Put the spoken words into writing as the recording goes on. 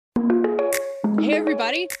Hey,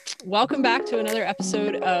 everybody. Welcome back to another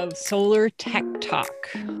episode of Solar Tech Talk.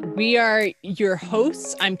 We are your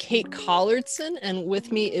hosts. I'm Kate Collardson, and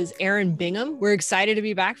with me is Aaron Bingham. We're excited to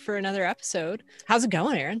be back for another episode. How's it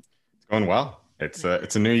going, Aaron? It's going well. It's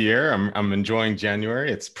a new year. I'm enjoying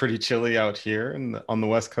January. It's pretty chilly out here on the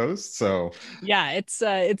West Coast. So Yeah,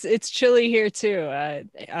 it's chilly here too.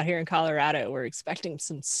 Out here in Colorado, we're expecting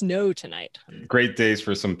some snow tonight. great days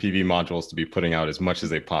for some PV modules to be putting out as much as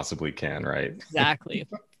they possibly can, right? Exactly.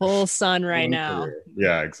 Full sun right now.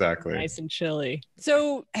 Yeah, exactly. Nice and chilly.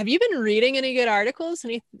 So, have you been reading any good articles?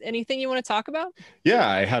 Anything you want to talk about? Yeah,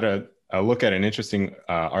 I had a look at an interesting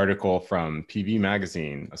article from PV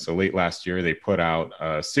Magazine. So late last year, they put out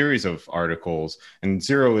a series of articles and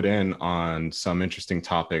zeroed in on some interesting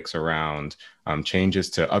topics around changes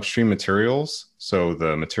to upstream materials. So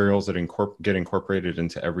the materials that get incorporated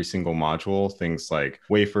into every single module, things like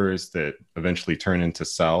wafers that eventually turn into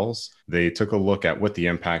cells. They took a look at what the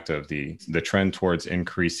impact of the trend towards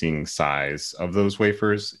increasing size of those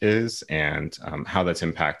wafers is, and how that's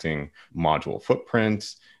impacting module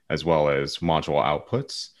footprint, as well as module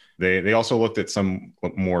outputs. They also looked at some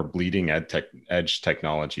more bleeding edge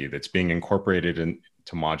technology that's being incorporated into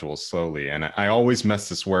modules slowly. And I always mess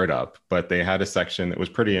this word up, but they had a section that was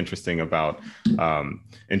pretty interesting about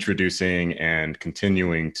introducing and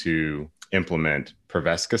continuing to implement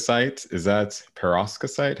perovskite. Is that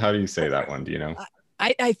perovskite? How do you say that one? Do you know?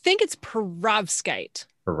 I think it's perovskite.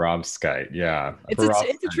 Perovskite, yeah. It's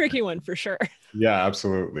a tricky one for sure. Yeah,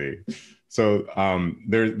 absolutely. So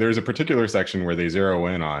there's a particular section where they zero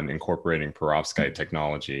in on incorporating perovskite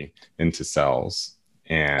technology into cells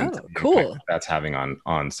and cool. that's having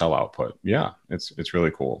on cell output. Yeah, it's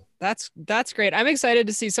really cool. That's great. I'm excited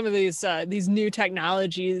to see some of these new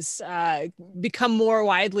technologies become more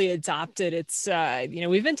widely adopted. It's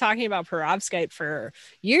we've been talking about perovskite for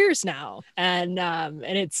years now, and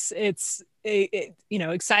it's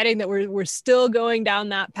exciting that we're still going down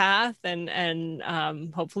that path,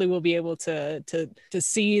 and hopefully we'll be able to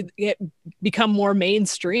see it become more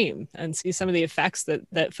mainstream and see some of the effects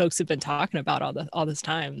that folks have been talking about all this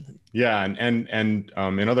time. Yeah, and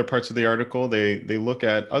in other parts of the article, they look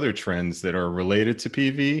at other trends that are related to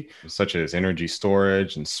PV, such as energy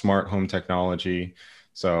storage and smart home technology.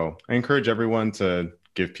 So I encourage everyone to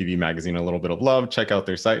give PV Magazine a little bit of love. Check out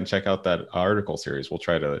their site and check out that article series. We'll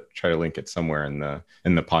try to link it somewhere in the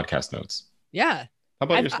podcast notes. Yeah. How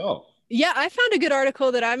about yourself? Yeah, I found a good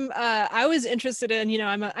article that I was interested in.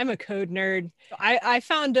 I'm a code nerd. I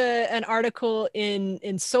found an article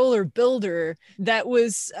in Solar Builder that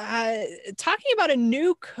was talking about a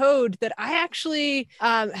new code that I actually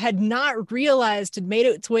had not realized had made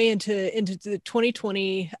its way into the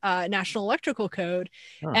 2020 National Electrical Code,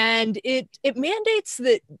 and it mandates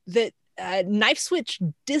that knife switch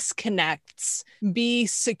disconnects be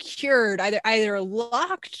secured, either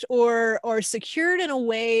locked or secured in a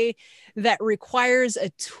way that requires a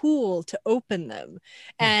tool to open them.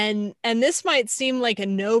 And this might seem like a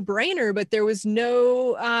no-brainer, but there was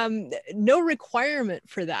no requirement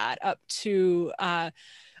for that up to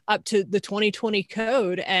the 2020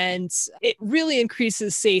 code, and it really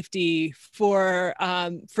increases safety for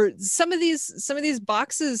some of these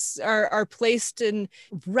boxes are placed in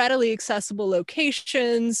readily accessible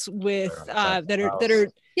locations with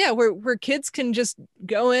where kids can just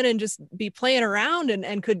go in and just be playing around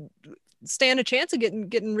and could stand a chance of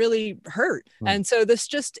getting really hurt. And so this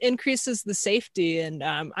just increases the safety, and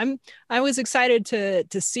I was excited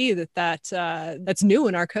to see that's new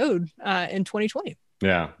in our code in 2020.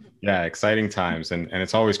 Yeah, exciting times, and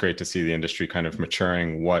it's always great to see the industry kind of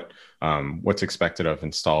maturing what's expected of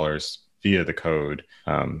installers via the code,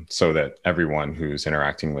 so that everyone who's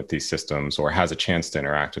interacting with these systems or has a chance to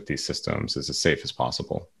interact with these systems is as safe as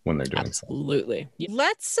possible when they're doing so. Absolutely.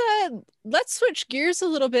 Let's switch gears a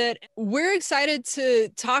little bit. We're excited to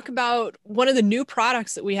talk about one of the new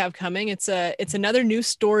products that we have coming. It's another new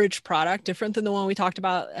storage product, different than the one we talked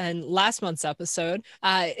about in last month's episode.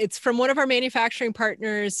 It's from one of our manufacturing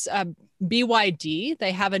partners, BYD.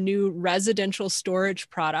 They have a new residential storage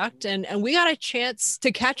product, and we got a chance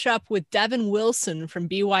to catch up with Devin Wilson from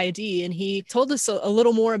BYD, and he told us a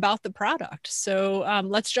little more about the product. So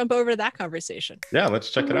let's jump over to that conversation. Yeah, let's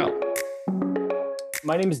check it out.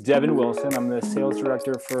 My name is Devin Wilson. I'm the sales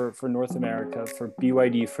director for North America for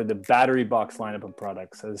BYD for the battery box lineup of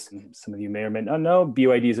products. As some of you may or may not know,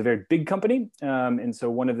 BYD is a very big company. And so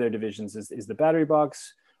one of their divisions is the battery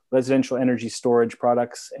box, residential energy storage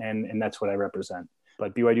products, and that's what I represent.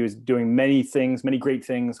 But BYD is doing many things, many great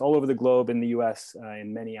things all over the globe in the US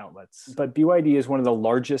in many outlets. But BYD is one of the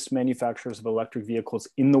largest manufacturers of electric vehicles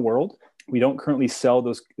in the world. We don't currently sell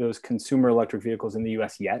those consumer electric vehicles in the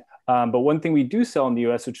US yet. But one thing we do sell in the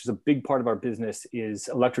US, which is a big part of our business, is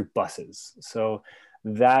electric buses. So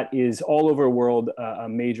that is all over the world a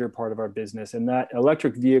major part of our business. And that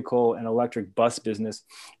electric vehicle and electric bus business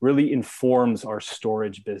really informs our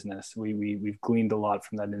storage business. We've gleaned a lot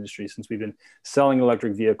from that industry since we've been selling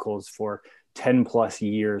electric vehicles for 10 plus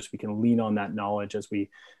years. We can lean on that knowledge as we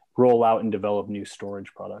roll out and develop new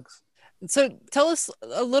storage products. So tell us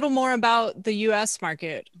a little more about the US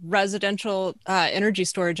market, residential energy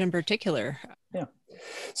storage in particular. Yeah.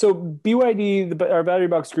 So BYD, our Battery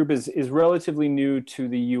Box Group, is relatively new to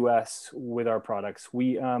the US with our products.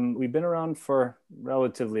 We've been around for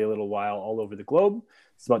relatively a little while all over the globe.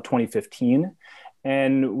 It's about 2015.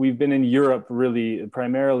 And we've been in Europe really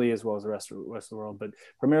primarily, as well as the rest of the world, but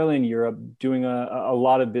primarily in Europe, doing a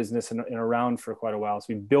lot of business and around for quite a while. So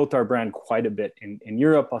we built our brand quite a bit in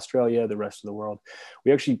Europe, Australia, the rest of the world.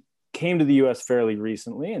 We actually came to the US fairly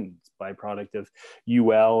recently, and it's a byproduct of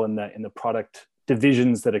UL and the product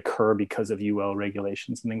divisions that occur because of UL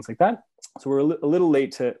regulations and things like that. So we're a little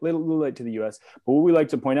late to the US. But what we like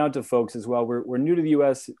to point out to folks as well, we're new to the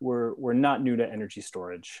US. We're not new to energy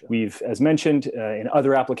storage. We've, as mentioned, in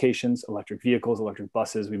other applications, electric vehicles, electric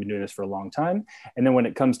buses, we've been doing this for a long time. And then when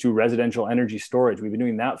it comes to residential energy storage, we've been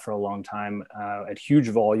doing that for a long time at huge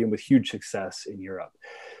volume with huge success in Europe.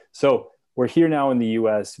 So we're here now in the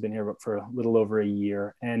US, been here for a little over a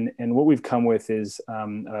year. And what we've come with is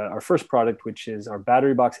our first product, which is our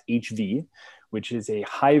Battery Box HV, which is a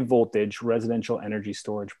high voltage residential energy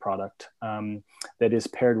storage product that is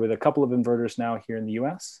paired with a couple of inverters now here in the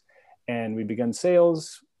US. And we begun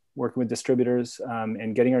sales, working with distributors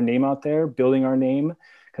and getting our name out there, building our name,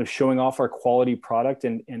 kind of showing off our quality product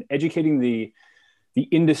and educating the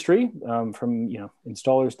industry from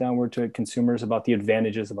installers downward to consumers about the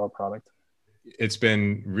advantages of our product. It's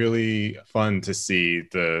been really fun to see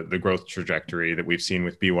the growth trajectory that we've seen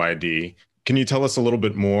with BYD. Can you tell us a little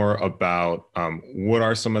bit more about what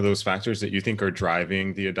are some of those factors that you think are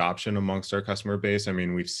driving the adoption amongst our customer base? I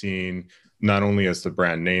mean, we've seen not only as the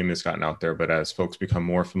brand name has gotten out there, but as folks become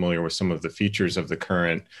more familiar with some of the features of the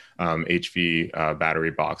current HV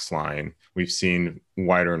battery box line, we've seen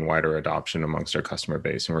wider and wider adoption amongst our customer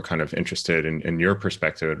base. And we're kind of interested in your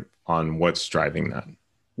perspective on what's driving that.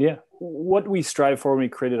 Yeah. What we strive for when we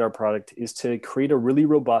created our product is to create a really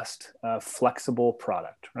robust, flexible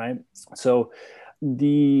product, right? So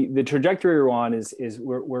the trajectory we're on is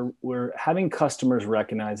we're having customers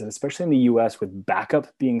recognize that, especially in the US, with backup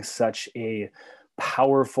being such a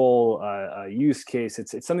powerful use case,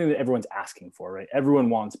 it's something that everyone's asking for, right? Everyone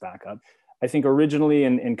wants backup. I think originally,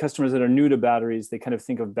 and customers that are new to batteries, they kind of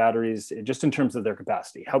think of batteries just in terms of their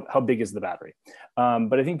capacity. How big is the battery?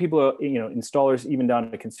 But I think people, installers, even down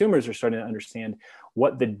to consumers, are starting to understand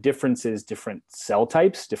what the difference is, different cell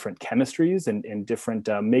types, different chemistries, and different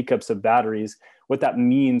makeups of batteries, what that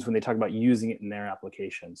means when they talk about using it in their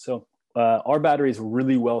application. So our battery is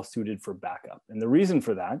really well suited for backup. And the reason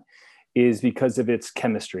for that is because of its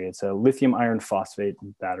chemistry. It's a lithium iron phosphate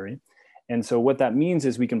battery. And so what that means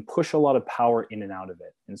is we can push a lot of power in and out of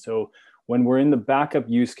it. And so when we're in the backup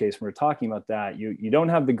use case, when we're talking about that, you don't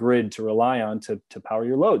have the grid to rely on to power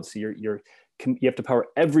your loads. So you have to power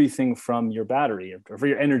everything from your battery or for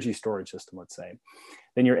your energy storage system, let's say.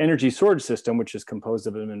 Then your energy storage system, which is composed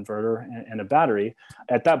of an inverter and a battery,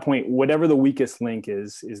 at that point, whatever the weakest link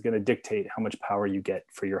is going to dictate how much power you get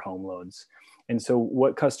for your home loads. And so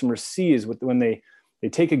what customers see is when they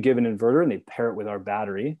take a given inverter and they pair it with our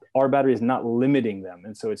battery is not limiting them.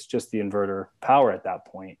 And so it's just the inverter power at that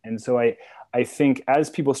point. And so I think as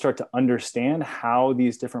people start to understand how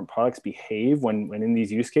these different products behave when in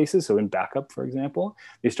these use cases, so in backup, for example,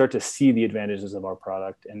 they start to see the advantages of our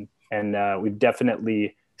product. And we've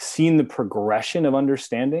definitely seen the progression of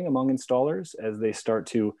understanding among installers as they start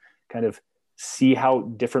to kind of see how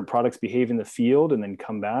different products behave in the field and then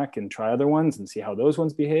come back and try other ones and see how those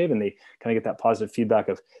ones behave. And they kind of get that positive feedback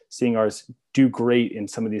of seeing ours do great in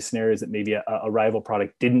some of these scenarios that maybe a rival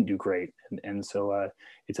product didn't do great. And so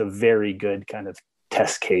it's a very good kind of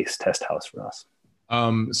test house for us.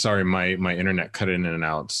 Sorry, my internet cut in and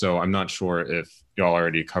out, so I'm not sure if y'all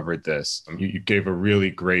already covered this. You gave a really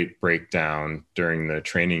great breakdown during the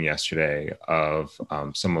training yesterday of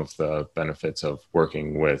some of the benefits of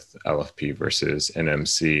working with LFP versus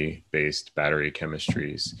NMC-based battery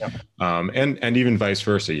chemistries, Yep. and even vice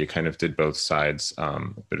versa. You kind of did both sides a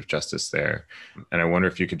bit of justice there. And I wonder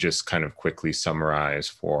if you could just kind of quickly summarize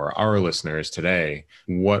for our listeners today,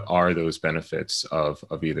 what are those benefits of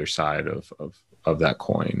either side of that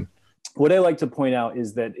coin? What I like to point out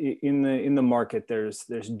is that in the market, there's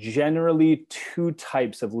generally two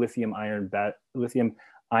types of lithium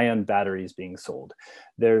ion batteries being sold.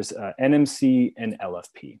 There's NMC and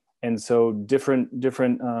LFP. And so different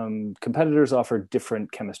competitors offer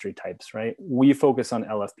different chemistry types, right? We focus on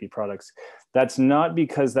LFP products. That's not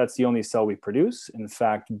because that's the only cell we produce. In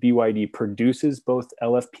fact, BYD produces both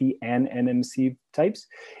LFP and NMC types.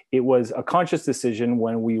 It was a conscious decision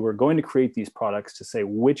when we were going to create these products to say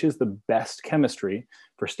which is the best chemistry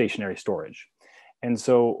for stationary storage. And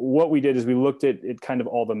so what we did is we looked at kind of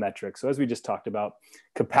all the metrics. So as we just talked about,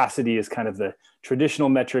 capacity is kind of the traditional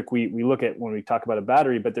metric we look at when we talk about a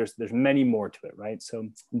battery, but there's many more to it, right? So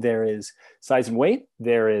there is size and weight,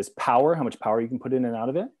 there is power, how much power you can put in and out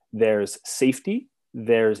of it, there's safety,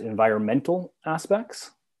 there's environmental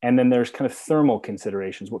aspects, and then there's kind of thermal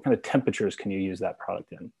considerations. What kind of temperatures can you use that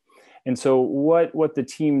product in? And so what the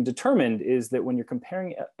team determined is that when you're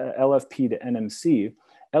comparing LFP to NMC,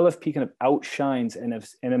 LFP kind of outshines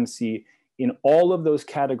NMC in all of those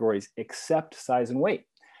categories except size and weight.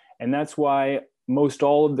 And that's why most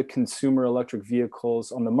all of the consumer electric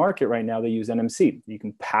vehicles on the market right now, they use NMC. You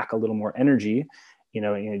can pack a little more energy. In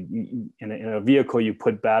a vehicle, you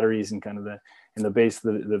put batteries in kind of in the base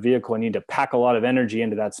of the vehicle, and you need to pack a lot of energy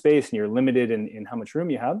into that space, and you're limited in how much room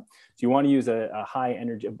you have. So you want to use a high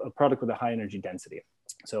energy, a product with a high energy density.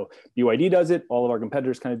 So BYD does it. All of our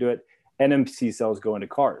competitors kind of do it. NMC cells go into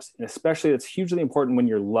cars, and especially it's hugely important when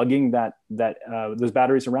you're lugging those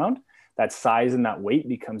batteries around. That size and that weight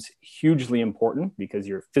becomes hugely important because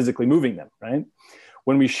you're physically moving them, right?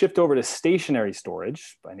 When we shift over to stationary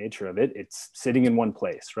storage, by nature of it, it's sitting in one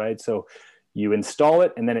place, right? So you install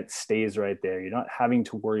it and then it stays right there. You're not having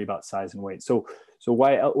to worry about size and weight. So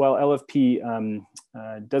while LFP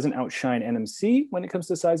doesn't outshine NMC when it comes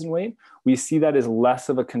to size and weight, we see that as less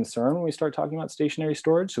of a concern when we start talking about stationary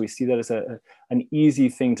storage. So we see that as an easy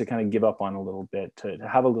thing to kind of give up on a little bit, to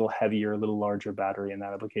have a little heavier, a little larger battery in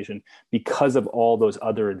that application because of all those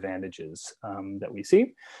other advantages that we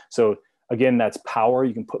see. So again, that's power.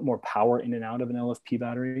 You can put more power in and out of an LFP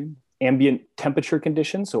battery. Ambient temperature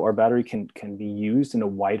conditions. So our battery can be used in a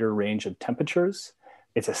wider range of temperatures.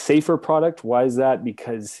 It's a safer product. Why is that?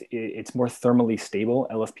 Because it's more thermally stable.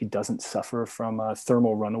 LFP doesn't suffer from a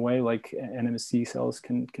thermal runaway like NMC cells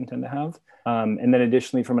can tend to have. And then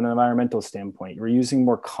additionally, from an environmental standpoint, we're using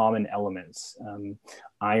more common elements,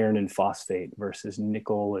 iron and phosphate versus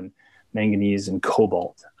nickel and manganese and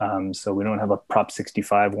cobalt. So we don't have a Prop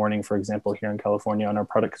 65 warning, for example, here in California on our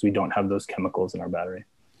product because we don't have those chemicals in our battery.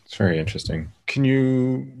 It's very interesting. Can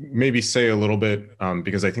you maybe say a little bit,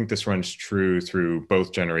 because I think this runs true through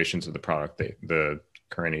both generations of the product, the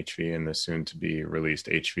current HV and the soon to be released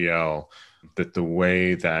HVL, that the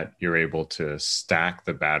way that you're able to stack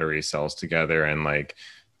the battery cells together and like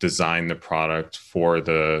design the product for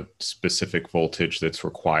the specific voltage that's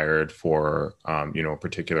required for a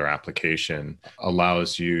particular application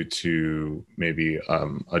allows you to maybe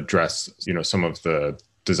address some of the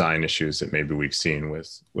design issues that maybe we've seen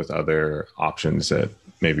with other options that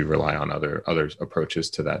maybe rely on other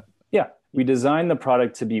approaches to that. Yeah, we designed the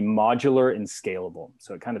product to be modular and scalable.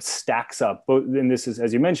 So it kind of stacks up. And this is,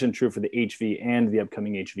 as you mentioned, true for the HV and the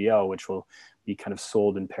upcoming HVL, which will be kind of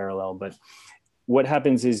sold in parallel. But what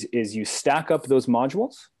happens is you stack up those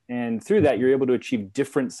modules, and through that, you're able to achieve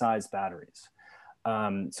different size batteries.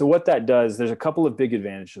 So what that does, there's a couple of big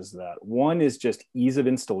advantages to that. One is just ease of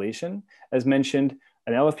installation. As mentioned,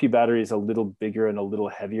 an LFP battery is a little bigger and a little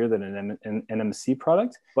heavier than an NMC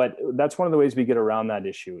product, but that's one of the ways we get around that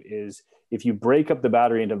issue is if you break up the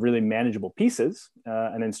battery into really manageable pieces,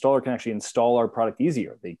 an installer can actually install our product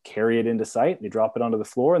easier. They carry it into site, they drop it onto the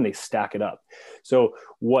floor, and they stack it up. So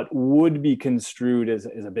what would be construed as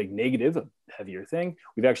a big negative, a heavier thing,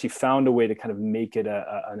 we've actually found a way to kind of make it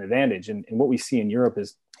an advantage. And what we see in Europe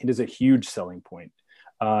is it is a huge selling point.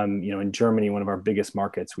 In Germany, one of our biggest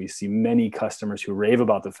markets, we see many customers who rave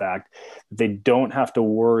about the fact that they don't have to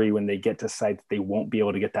worry when they get to site that they won't be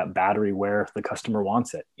able to get that battery where the customer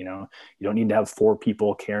wants it. You don't need to have 4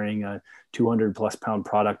 people carrying a 200+ pound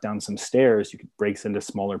product down some stairs. You could break into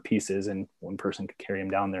smaller pieces and one person could carry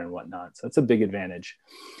them down there and whatnot. So that's a big advantage.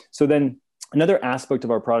 So then Another aspect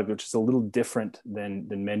of our product, which is a little different than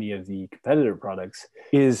many of the competitor products,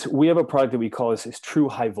 is we have a product that we call is true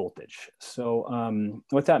high voltage. So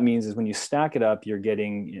what that means is when you stack it up, you're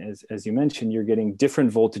getting, as you mentioned, you're getting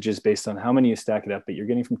different voltages based on how many you stack it up, but you're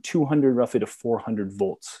getting from 200 roughly to 400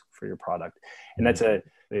 volts for your product. And that's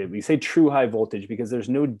we say true high voltage because there's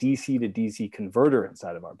no DC to DC converter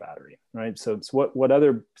inside of our battery, right? So it's what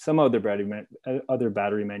some other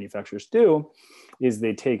battery manufacturers do is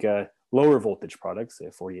they take a lower voltage product, say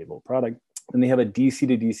a 48 volt product, and they have a DC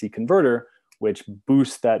to DC converter, which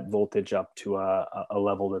boosts that voltage up to a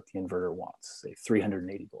level that the inverter wants, say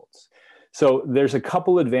 380 volts. So there's a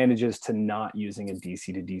couple advantages to not using a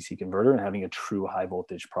DC to DC converter and having a true high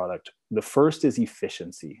voltage product. The first is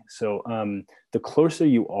efficiency. So the closer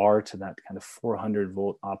you are to that kind of 400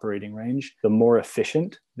 volt operating range, the more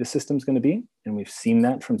efficient the system's going to be. And we've seen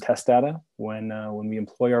that from test data when we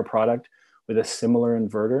employ our product with a similar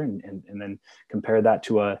inverter and then compare that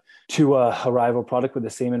to a rival product with the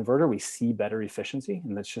same inverter, we see better efficiency.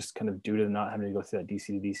 And that's just kind of due to not having to go through that DC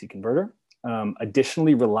to DC converter.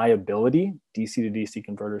 Additionally, reliability, DC to DC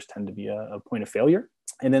converters tend to be a point of failure.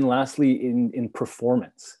 And then lastly, in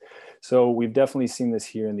performance. So we've definitely seen this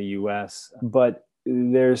here in the US, but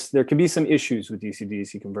there can be some issues with DC to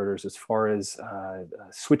DC converters as far as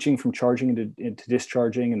switching from charging into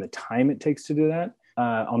discharging and the time it takes to do that.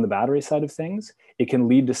 On the battery side of things, it can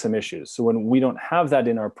lead to some issues. So when we don't have that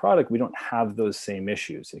in our product, we don't have those same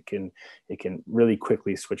issues. It can really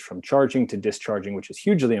quickly switch from charging to discharging, which is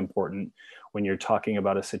hugely important when you're talking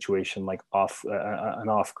about a situation like an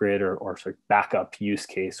off-grid or sort of backup use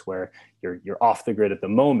case where you're off the grid at the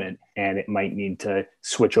moment and it might need to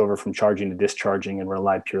switch over from charging to discharging and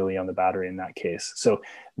rely purely on the battery in that case. So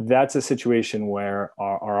that's a situation where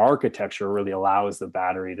our architecture really allows the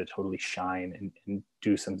battery to totally shine and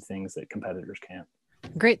do some things that competitors can't.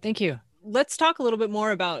 Great, thank you. Let's talk a little bit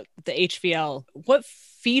more about the HVL. What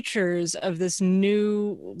features of this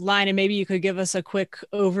new line, and maybe you could give us a quick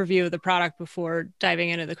overview of the product before diving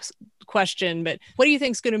into the question, but what do you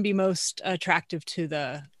think is going to be most attractive to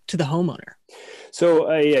the homeowner?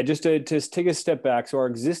 So just to take a step back. So our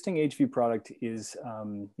existing HV product is,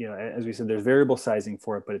 as we said, there's variable sizing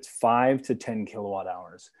for it, but it's 5 to 10 kilowatt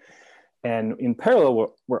hours. And in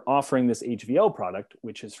parallel, we're offering this HVL product,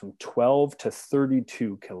 which is from 12 to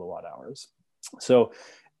 32 kilowatt hours. So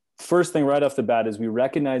first thing right off the bat is we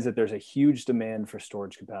recognize that there's a huge demand for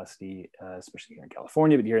storage capacity, especially here in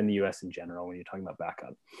California, but here in the US in general, when you're talking about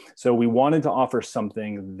backup. So we wanted to offer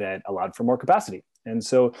something that allowed for more capacity. And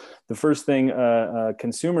so the first thing a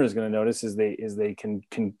consumer is going to notice is they can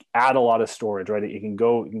add a lot of storage, right? It can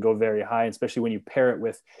go very high, especially when you pair it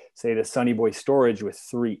with, say, the Sunny Boy storage with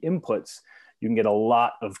 3 inputs, you can get a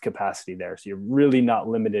lot of capacity there. So you're really not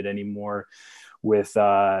limited anymore with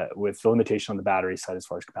the limitation on the battery side as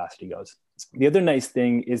far as capacity goes. The other nice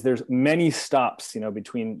thing is there's many stops,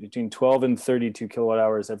 between 12 and 32 kilowatt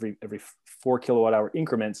hours, every 4 kilowatt hour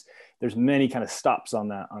increments. There's many kind of stops on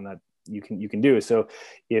that you can do. So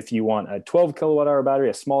if you want a 12 kilowatt hour battery,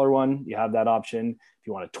 a smaller one, you have that option. If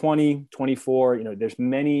you want a 20, 24, there's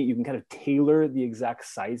many, you can kind of tailor the exact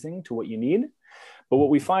sizing to what you need. But what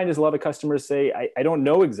we find is a lot of customers say, I don't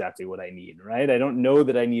know exactly what I need, right? I don't know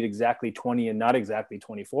that I need exactly 20 and not exactly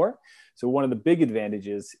 24. So one of the big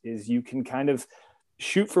advantages is you can kind of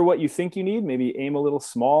shoot for what you think you need, maybe aim a little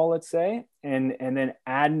small, let's say, and then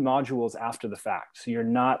add modules after the fact. So you're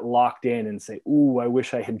not locked in and say, ooh, I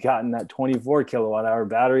wish I had gotten that 24 kilowatt hour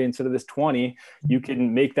battery instead of this 20. You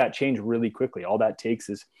can make that change really quickly. All that takes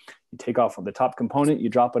is you take off on the top component, you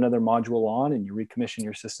drop another module on and you recommission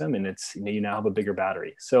your system, and it's, you now have a bigger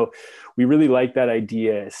battery. So we really like that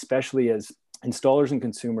idea, especially as installers and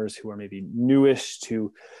consumers who are maybe newish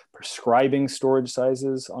to prescribing storage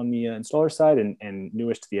sizes on the installer side and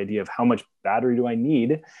newish to the idea of how much battery do I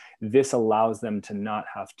need. This allows them to not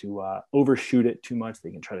have to overshoot it too much.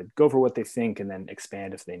 They can try to go for what they think and then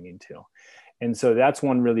expand if they need to. And so that's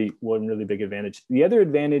one really big advantage. The other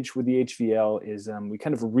advantage with the HVL is we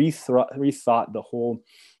kind of rethought the whole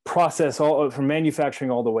process from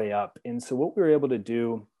manufacturing all the way up. And so what we were able to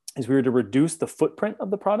do is we were to reduce the footprint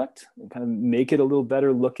of the product and kind of make it a little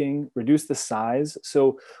better looking, reduce the size.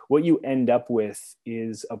 So what you end up with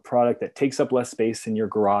is a product that takes up less space in your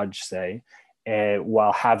garage, say,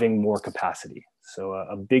 while having more capacity. So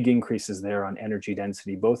a big increase is there on energy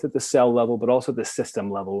density, both at the cell level, but also at the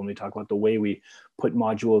system level when we talk about the way we put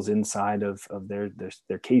modules inside of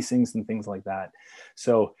their casings and things like that.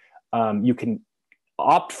 So you can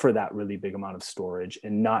opt for that really big amount of storage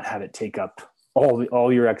and not have it take up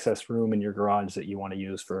all your excess room in your garage that you want to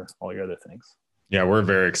use for all your other things. Yeah, we're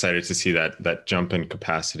very excited to see that jump in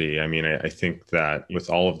capacity. I mean, I think that with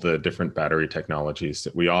all of the different battery technologies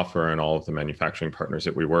that we offer and all of the manufacturing partners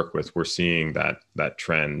that we work with, we're seeing that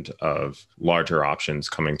trend of larger options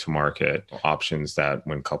coming to market, options that,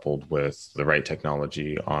 when coupled with the right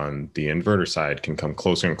technology on the inverter side, can come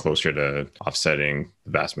closer and closer to offsetting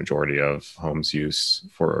the vast majority of homes' use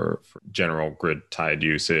for general grid tied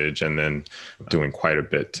usage, and then doing quite a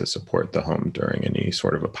bit to support the home during any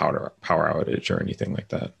sort of a power outage or anything like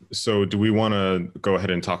that. So do we want to go ahead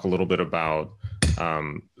and talk a little bit about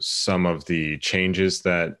some of the changes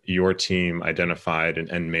that your team identified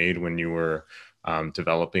and made when you were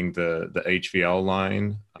developing the HVL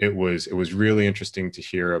line? It was really interesting to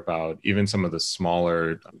hear about even some of the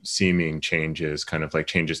smaller seeming changes, kind of like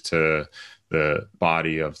changes to the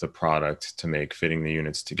body of the product to make fitting the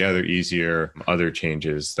units together easier. Other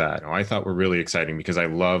changes that I thought were really exciting, because I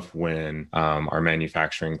love when our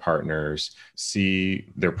manufacturing partners see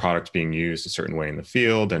their product being used a certain way in the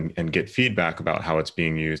field and get feedback about how it's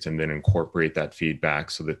being used, and then incorporate that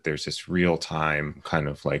feedback so that there's this real time kind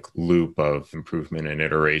of like loop of improvement and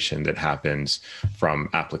iteration that happens from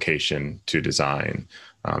application to design,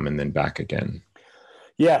 and then back again.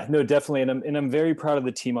 Yeah, no, definitely. And I'm very proud of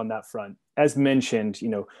the team on that front. As mentioned,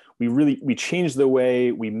 we changed the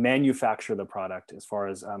way we manufacture the product, as far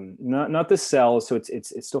as not the cells. So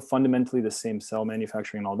it's still fundamentally the same cell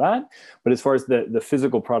manufacturing and all that. But as far as the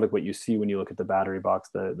physical product, what you see when you look at the battery box,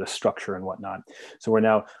 the structure and whatnot. So we're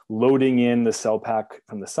now loading in the cell pack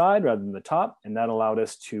from the side rather than the top. And that allowed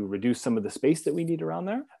us to reduce some of the space that we need around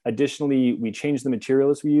there. Additionally, we changed the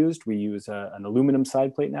materials we used. We use an aluminum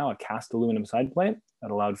side plate now, a cast aluminum side plate. That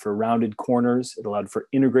allowed for rounded corners. It allowed for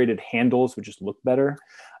integrated handles, which just look better.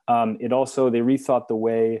 It also, they rethought the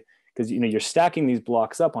way, because you're stacking these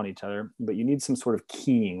blocks up on each other, but you need some sort of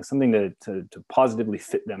keying, something to positively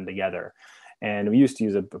fit them together. And we used to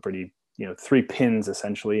use a pretty 3 pins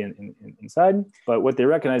essentially inside. But what they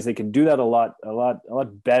recognized, they could do that a lot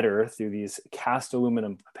better through these cast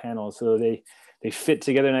aluminum panels. So they fit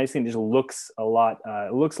together nicely, and it just looks a lot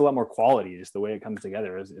more quality. Just the way it comes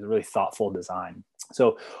together is a really thoughtful design.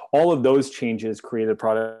 So all of those changes created a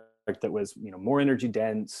product that was more energy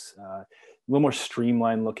dense, a little more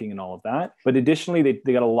streamlined looking, and all of that. But additionally,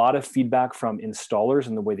 they got a lot of feedback from installers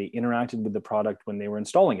and the way they interacted with the product when they were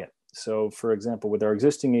installing it. So for example, with our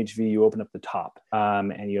existing HV, you open up the top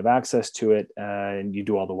and you have access to it, and you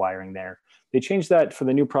do all the wiring there. They changed that for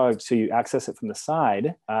the new product, so you access it from the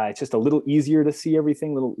side. It's just a little easier to see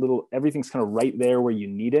everything. Everything's kind of right there where you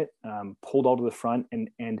need it, pulled all to the front,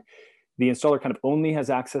 and the installer kind of only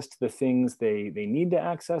has access to the things they need to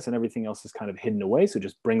access, and everything else is kind of hidden away. So it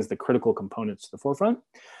just brings the critical components to the forefront.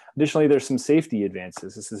 Additionally, there's some safety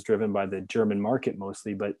advances. This is driven by the German market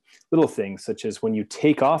mostly, but little things such as when you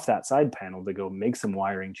take off that side panel to go make some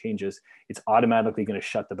wiring changes, it's automatically going to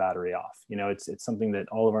shut the battery off. It's something that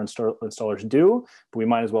all of our installers do, but we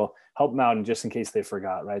might as well help them out, and just in case they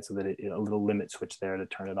forgot, right? So that a little limit switch there to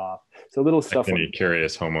turn it off. So little stuff. Like any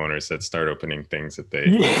curious homeowners that start opening things that they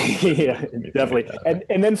yeah, definitely. Like that, right?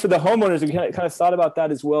 And then for the homeowners, we kind of thought about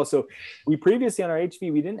that as well. So we previously on our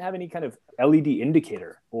HV, we didn't have any kind of LED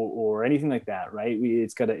indicator or anything like that, right?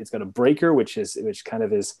 It's got a breaker, which kind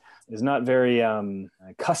of is not very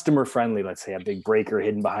customer friendly. Let's say a big breaker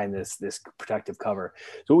hidden behind this protective cover.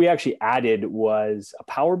 So what we actually added was a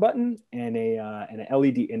power button and an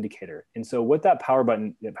LED indicator. And so what the power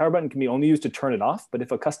button can be only used to turn it off. But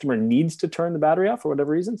if a customer needs to turn the battery off for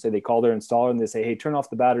whatever reason, say they call their installer and they say, hey, turn off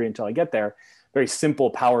the battery until I get there. Very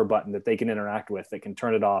simple power button that they can interact with that can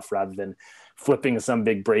turn it off rather than flipping some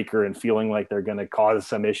big breaker and feeling like they're going to cause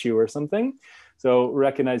some issue or something. So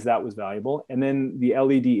recognize that was valuable. And then the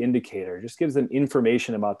LED indicator just gives them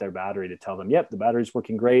information about their battery to tell them, yep, the battery's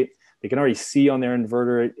working great. They can already see on their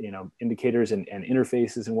inverter, indicators and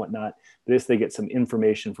interfaces and whatnot. This, they get some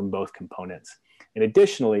information from both components. And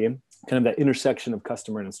additionally, kind of that intersection of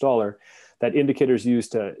customer and installer, that indicator is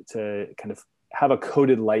used to kind of have a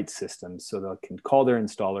coded light system. So they can call their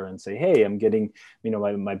installer and say, hey, I'm getting,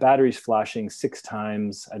 my battery's flashing 6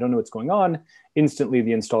 times. I don't know what's going on. Instantly,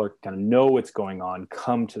 the installer can kind of know what's going on,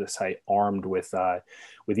 come to the site armed with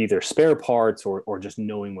either spare parts or just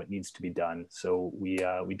knowing what needs to be done. So we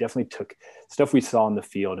definitely took stuff we saw in the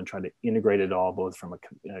field and tried to integrate it all, both from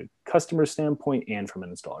a customer standpoint and from an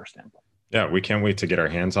installer standpoint. Yeah, we can't wait to get our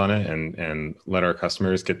hands on it and let our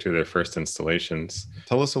customers get to their first installations.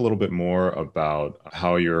 Tell us a little bit more about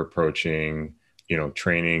how you're approaching,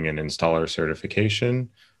 training and installer certification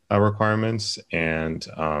requirements and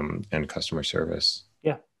customer service.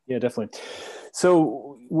 Yeah, definitely.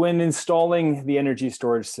 So when installing the energy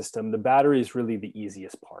storage system, the battery is really the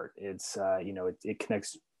easiest part. It's, it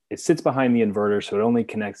connects, it sits behind the inverter, so it only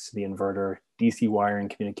connects to the inverter, DC wiring,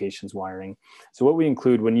 communications wiring. So what we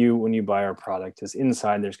include when you buy our product is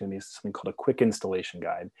inside there's going to be something called a quick installation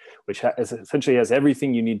guide, which essentially has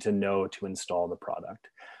everything you need to know to install the product.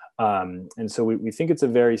 And so we think it's a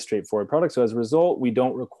very straightforward product. So as a result, we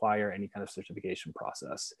don't require any kind of certification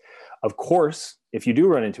process. Of course, if you do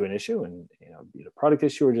run into an issue and, be it a product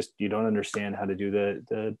issue or just you don't understand how to do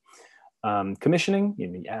the commissioning,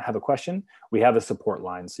 you have a question, we have a support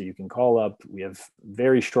line. So you can call up. We have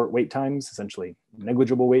very short wait times, essentially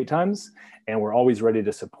negligible wait times. And we're always ready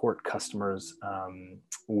to support customers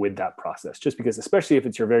with that process, just because, especially if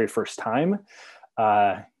it's your very first time,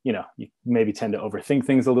 you maybe tend to overthink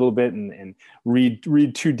things a little bit and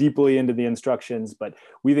read too deeply into the instructions, but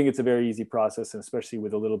we think it's a very easy process. And especially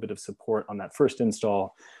with a little bit of support on that first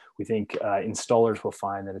install, we think installers will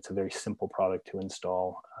find that it's a very simple product to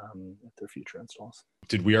install at their future installs.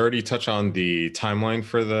 Did we already touch on the timeline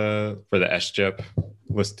for the SGEP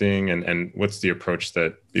listing and what's the approach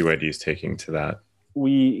that BYD is taking to that?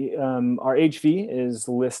 We our HV is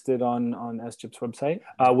listed on SGEP's website.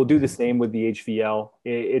 We'll do the same with the HVL.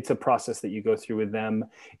 It's a process that you go through with them.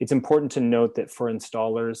 It's important to note that for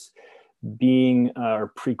installers, being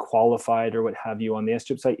or pre-qualified or what have you on the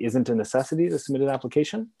SGEP site isn't a necessity to submit an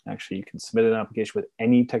application. Actually, you can submit an application with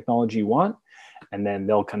any technology you want, and then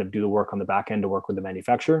they'll kind of do the work on the back end to work with the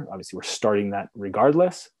manufacturer. Obviously, we're starting that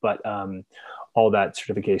regardless, but all that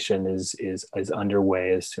certification is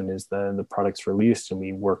underway as soon as the product's released, and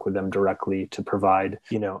we work with them directly to provide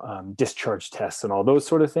discharge tests and all those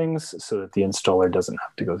sort of things, so that the installer doesn't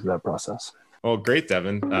have to go through that process. Well, great,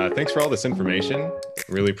 Devin. Thanks for all this information.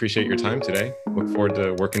 Really appreciate your time today. Look forward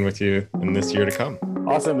to working with you in this year to come.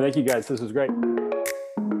 Awesome. Thank you, guys. This was great.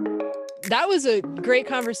 That was a great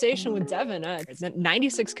conversation with Devin.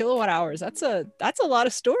 96 kilowatt hours. That's a lot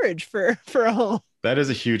of storage for a home. That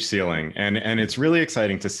is a huge ceiling. And it's really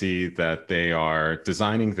exciting to see that they are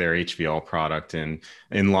designing their HVL product in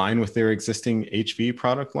line with their existing HV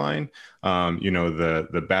product line.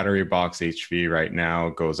 The battery box HV right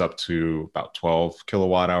now goes up to about 12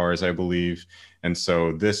 kilowatt hours, I believe. And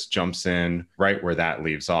so this jumps in right where that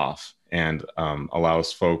leaves off and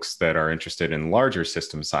allows folks that are interested in larger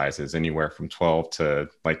system sizes, anywhere from 12 to,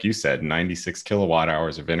 like you said, 96 kilowatt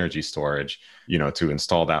hours of energy storage, to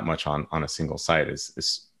install that much on a single site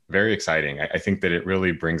is very exciting. I think that it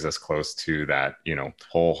really brings us close to that,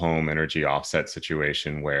 whole home energy offset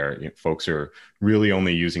situation where folks are really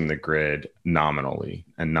only using the grid nominally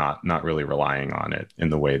and not really relying on it in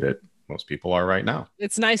the way that most people are right now.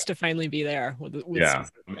 It's nice to finally be there. Yeah.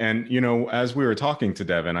 And, as we were talking to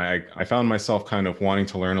Devin, I found myself kind of wanting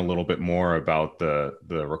to learn a little bit more about the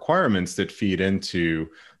requirements that feed into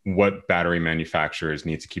what battery manufacturers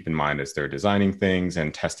need to keep in mind as they're designing things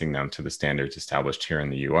and testing them to the standards established here in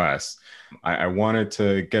the US. I wanted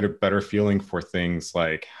to get a better feeling for things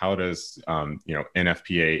like how does,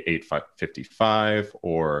 NFPA 855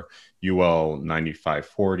 or UL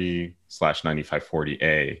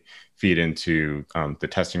 9540/9540A feed into the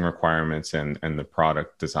testing requirements and the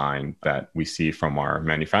product design that we see from our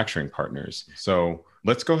manufacturing partners. So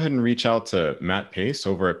let's go ahead and reach out to Matt Pace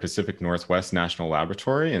over at Pacific Northwest National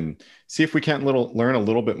Laboratory and see if we can't learn a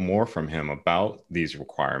little bit more from him about these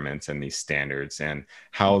requirements and these standards and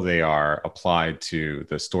how they are applied to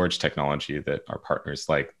the storage technology that our partners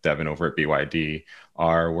like Devin over at BYD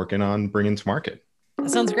are working on bringing to market. That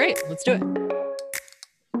sounds great. Let's do it.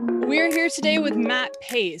 We're here today with Matt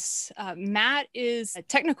Pace. Matt is a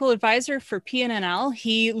technical advisor for PNNL.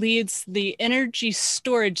 He leads the Energy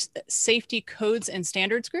Storage Safety Codes and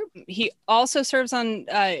Standards Group. He also serves on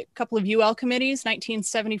a couple of UL committees,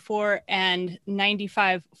 1974 and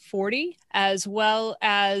 9540, as well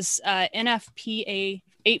as NFPA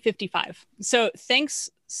 855. So thanks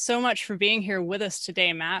so much for being here with us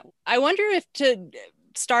today, Matt. I wonder if to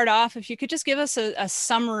start off, if you could just give us a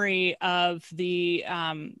summary of the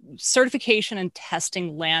certification and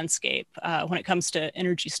testing landscape when it comes to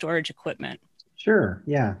energy storage equipment. Sure.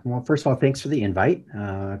 Yeah. Well, first of all, thanks for the invite.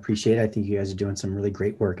 I appreciate it. I think you guys are doing some really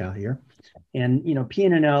great work out here. And,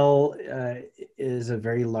 PNNL is a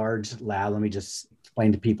very large lab. Let me just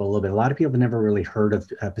explain to people a little bit. A lot of people have never really heard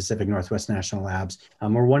of Pacific Northwest National Labs.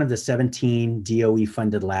 We're one of the 17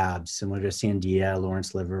 DOE-funded labs, similar to Sandia,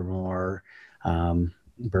 Lawrence Livermore,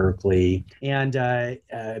 Berkeley, and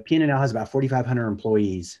PNNL has about 4,500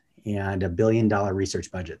 employees and $1 billion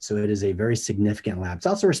research budget. So it is a very significant lab. It's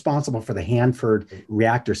also responsible for the Hanford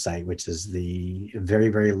reactor site, which is the very,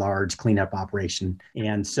 very large cleanup operation.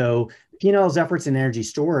 And so P&L's efforts in energy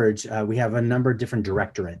storage, we have a number of different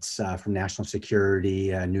directorates from national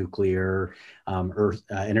security, nuclear, earth,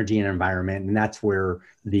 energy and environment. And that's where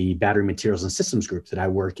the battery materials and systems group that I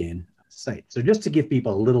work in site. So just to give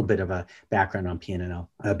people a little bit of a background on P&L,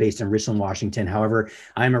 based in Richland, Washington. However,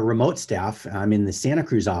 I'm a remote staff. I'm in the Santa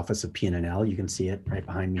Cruz office of P&L. You can see it right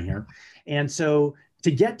behind me here. And so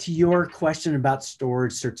to get to your question about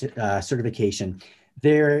storage certification,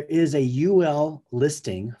 there is a UL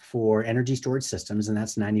listing for energy storage systems, and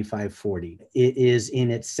that's 9540. It is in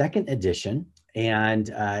its second edition, and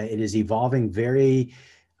it is evolving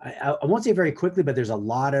I won't say very quickly, but there's a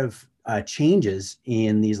lot of changes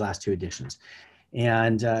in these last two editions.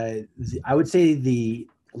 And I would say the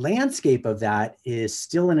landscape of that is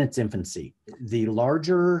still in its infancy. The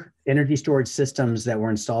larger energy storage systems that were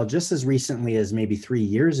installed just as recently as maybe 3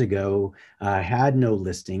 years ago had no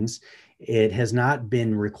listings. It has not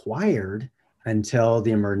been required until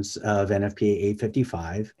the emergence of NFPA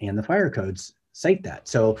 855 and the fire codes cite that.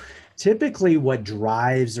 So typically what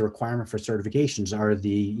drives the requirement for certifications are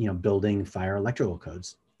the building, fire, electrical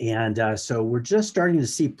codes. And so we're just starting to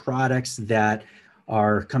see products that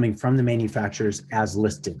are coming from the manufacturers as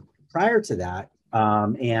listed. Prior to that,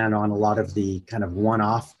 and on a lot of the kind of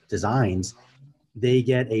one-off designs, they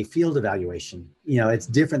get a field evaluation. It's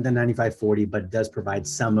different than 9540, but it does provide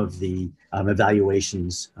some of the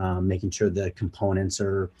evaluations, making sure the components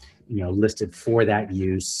are, listed for that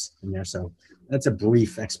use in there. So that's a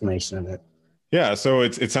brief explanation of it. Yeah, so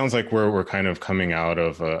it sounds like we're kind of coming out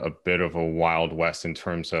of a bit of a wild west in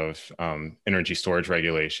terms of energy storage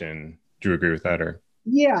regulation. Do you agree with that, or?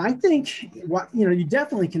 Yeah, I think you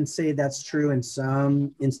definitely can say that's true in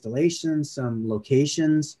some installations, some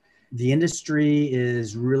locations. The industry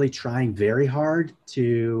is really trying very hard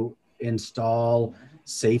to install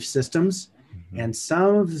safe systems. And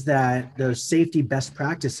some of those safety best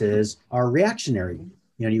practices are reactionary.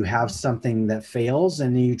 You have something that fails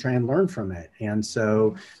and you try and learn from it. And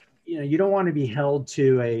so, you don't want to be held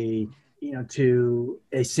to a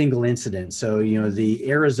single incident. So,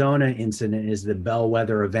 the Arizona incident is the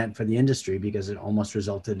bellwether event for the industry because it almost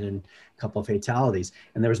resulted in a couple of fatalities.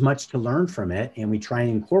 And there was much to learn from it. And we try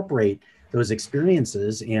and incorporate those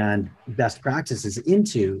experiences and best practices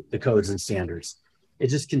into the codes and standards. It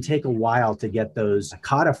just can take a while to get those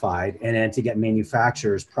codified and then to get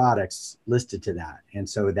manufacturers' products listed to that. And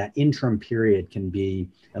so that interim period can be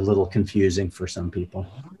a little confusing for some people.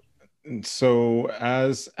 So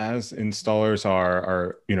as installers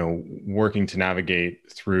are working to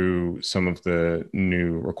navigate through some of the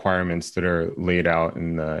new requirements that are laid out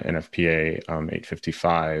in the NFPA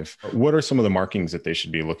 855, what are some of the markings that they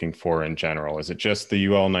should be looking for in general? Is it just the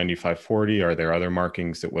UL 9540? Are there other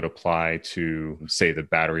markings that would apply to, say, the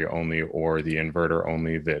battery only or the inverter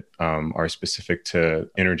only that are specific to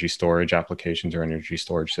energy storage applications or energy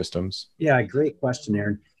storage systems? Yeah, great question,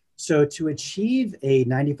 Aaron. So to achieve a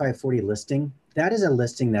 9540 listing, that is a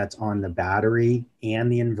listing that's on the battery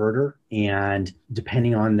and the inverter. And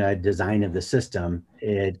depending on the design of the system,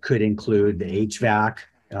 it could include the HVAC,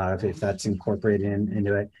 if that's incorporated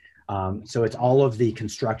into it. So it's all of the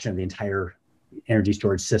construction of the entire energy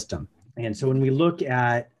storage system. And so when we look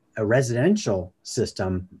at a residential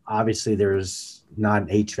system, obviously there's not an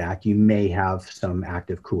HVAC. You may have some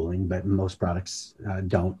active cooling, but most products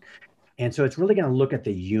don't. And so it's really going to look at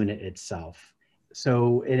the unit itself.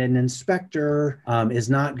 So an inspector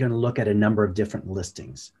is not going to look at a number of different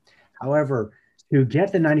listings. However, to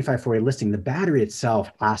get the 9540 listing, the battery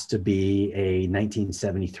itself has to be a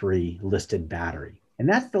 1973 listed battery. And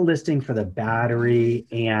that's the listing for the battery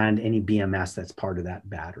and any BMS that's part of that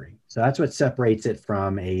battery. So that's what separates it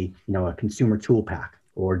from a consumer tool pack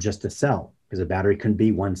or just a cell, because a battery can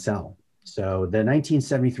be one cell. So the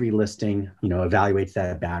 1973 listing, evaluates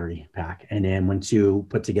that battery pack. And then once you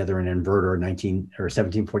put together an inverter,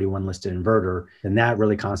 1741 listed inverter, then that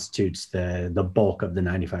really constitutes the bulk of the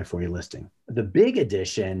 9540 listing. The big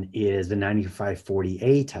addition is the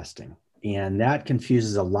 9540A testing. And that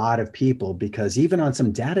confuses a lot of people because even on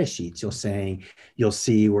some data sheets, you'll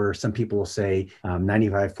see where some people will say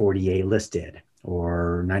 9540A listed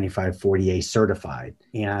or 9540A certified.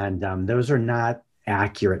 And those are not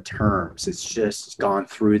accurate terms. It's just gone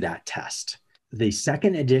through that test. The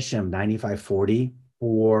second edition of 9540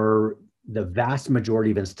 for the vast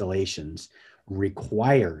majority of installations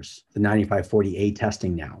requires the 9540A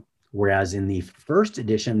testing now. Whereas in the first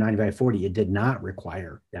edition of 9540, it did not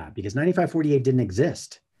require that because 9540A didn't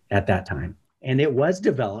exist at that time. And it was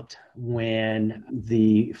developed when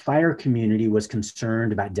the fire community was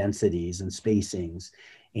concerned about densities and spacings.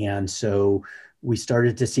 And so we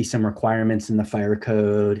started to see some requirements in the fire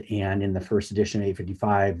code and in the first edition of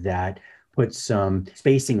 855 that put some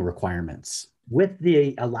spacing requirements with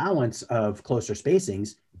the allowance of closer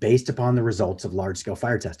spacings based upon the results of large-scale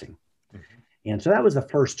fire testing. And so that was the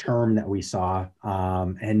first term that we saw.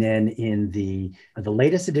 And then in the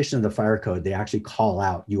latest edition of the fire code, they actually call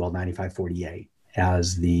out UL 9540A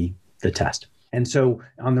as the test. And so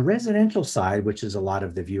on the residential side, which is a lot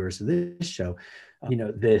of the viewers of this show,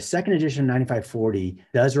 the second edition of 9540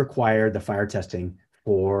 does require the fire testing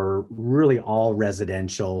for really all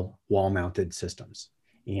residential wall-mounted systems.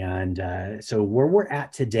 And so where we're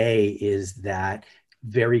at today is that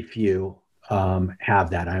very few have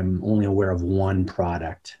that. I'm only aware of one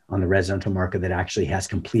product on the residential market that actually has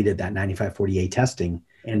completed that 9540A testing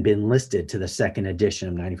and been listed to the second edition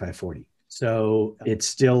of 9540. So it's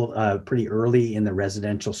still pretty early in the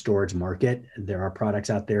residential storage market. There are products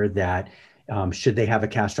out there that should they have a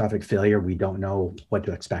catastrophic failure, we don't know what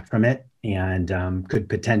to expect from it and could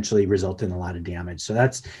potentially result in a lot of damage. So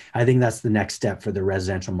I think that's the next step for the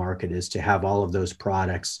residential market, is to have all of those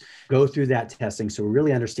products go through that testing so we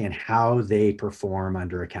really understand how they perform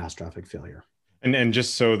under a catastrophic failure. And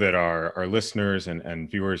just so that our listeners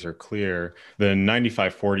and viewers are clear, the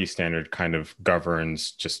 9540 standard kind of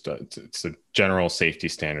governs it's a general safety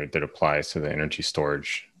standard that applies to the energy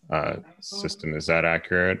storage system. Is that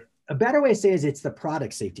accurate? A better way to say is it's the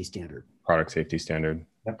product safety standard. Product safety standard.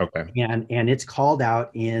 Yep. Okay. And it's called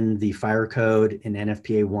out in the fire code in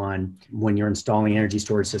NFPA 1. When you're installing energy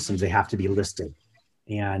storage systems, they have to be listed.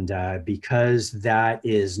 And because that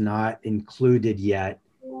is not included yet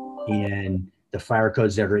in the fire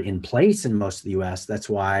codes that are in place in most of the US, that's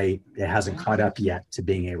why it hasn't caught up yet to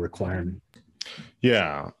being a requirement.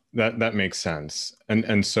 Yeah. That makes sense.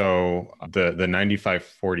 And so the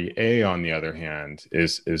 9540A, on the other hand,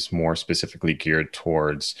 is more specifically geared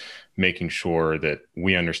towards making sure that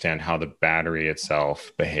we understand how the battery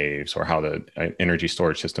itself behaves, or how the energy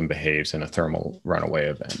storage system behaves in a thermal runaway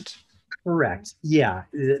event. Correct. Yeah.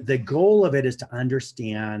 The goal of it is to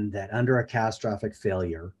understand that under a catastrophic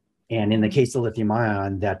failure, and in the case of lithium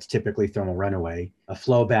ion, that's typically thermal runaway, a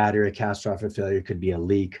flow battery, a catastrophic failure could be a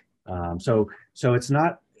leak. So it's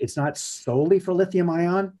not solely for lithium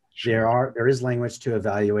ion. Sure. There is language to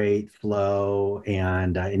evaluate flow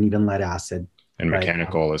and even lead acid. And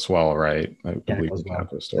mechanical as well, right? I believe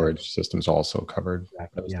mechanical storage systems also covered.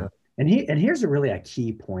 Exactly, yeah. And here's really a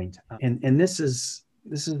key point. And this is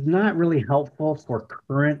not really helpful for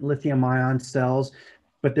current lithium ion cells,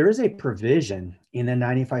 but there is a provision in the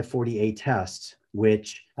 9540A test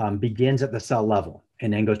which begins at the cell level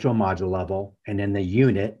and then goes to a module level and then the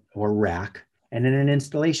unit or rack, and then an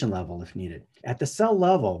installation level if needed. At the cell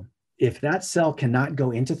level, if that cell cannot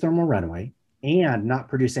go into thermal runaway and not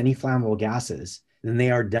produce any flammable gases, then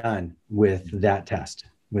they are done with that test.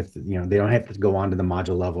 They don't have to go on to the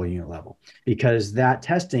module level, unit level, because that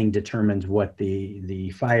testing determines what the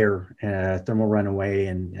fire, thermal runaway,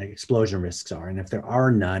 and explosion risks are. And if there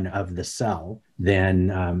are none of the cell,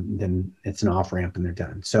 then it's an off ramp and they're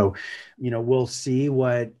done. So, we'll see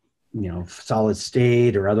what solid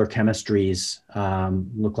state or other chemistries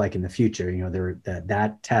look like in the future.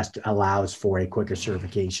 That test allows for a quicker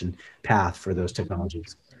certification path for those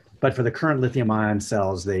technologies. But for the current lithium ion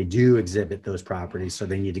cells, they do exhibit those properties, so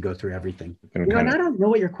they need to go through everything. And I don't know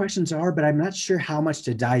what your questions are, but I'm not sure how much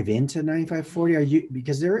to dive into 9540.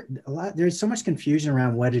 Because there's so much confusion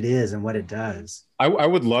around what it is and what it does. I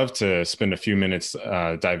would love to spend a few minutes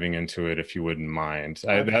diving into it, if you wouldn't mind.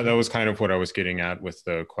 That was kind of what I was getting at with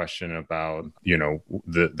the question about,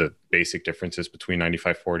 the basic differences between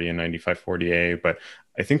 9540 and 9540A. But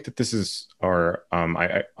I think that this is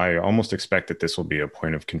I almost expect that this will be a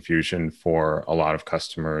point of confusion for a lot of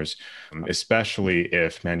customers, especially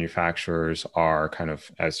if manufacturers are kind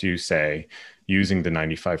of, as you say, using the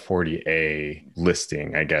 9540A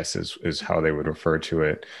listing, I guess is how they would refer to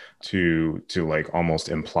it, to like almost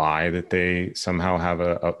imply that they somehow have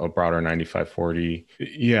a broader 9540.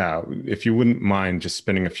 Yeah, if you wouldn't mind just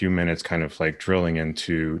spending a few minutes kind of like drilling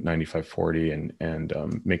into 9540 and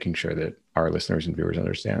making sure that our listeners and viewers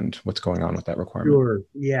understand what's going on with that requirement. Sure.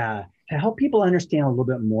 Yeah. To help people understand a little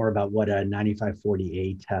bit more about what a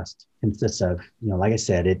 9540A test consists of, like I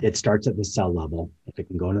said, it starts at the cell level. If it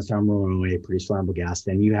can go into thermal runaway, produce flammable gas,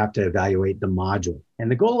 then you have to evaluate the module. And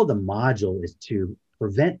the goal of the module is to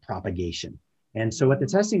prevent propagation. And so what the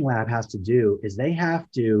testing lab has to do is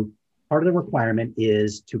part of the requirement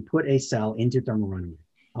is to put a cell into thermal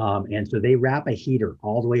runaway. And so they wrap a heater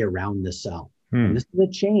all the way around the cell. And this is a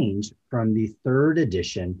change from the third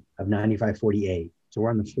edition of 9540A. So we're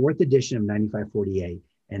on the fourth edition of 9540A,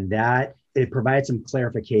 and that it provides some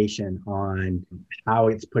clarification on how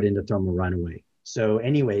it's put into thermal runaway. So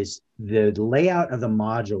anyways, the layout of the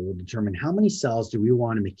module will determine how many cells do we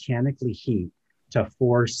want to mechanically heat to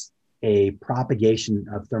force a propagation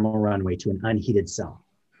of thermal runaway to an unheated cell.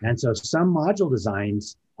 And so some module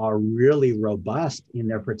designs are really robust in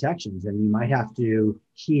their protections, and you might have to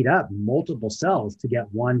heat up multiple cells to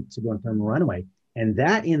get one to go in thermal runaway. And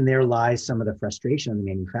that in there lies some of the frustration of the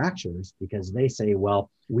manufacturers, because they say, well,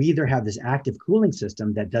 we either have this active cooling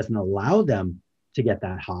system that doesn't allow them to get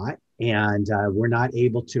that hot, and we're not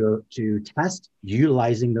able to test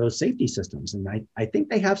utilizing those safety systems. And I think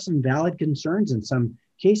they have some valid concerns in some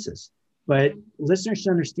cases. But listeners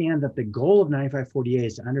should understand that the goal of 9540A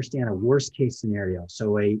is to understand a worst case scenario.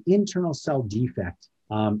 So a internal cell defect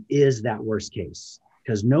is that worst case,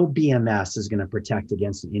 because no BMS is going to protect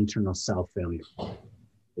against an internal cell failure.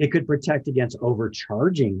 It could protect against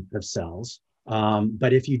overcharging of cells.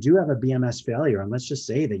 But if you do have a BMS failure, and let's just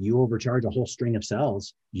say that you overcharge a whole string of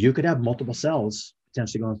cells, you could have multiple cells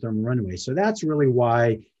potentially going thermal runaway. So that's really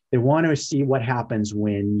why they want to see what happens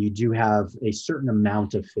when you do have a certain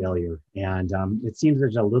amount of failure. And it seems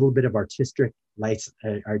there's a little bit of artistic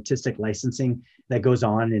licensing that goes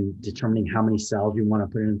on in determining how many cells you want to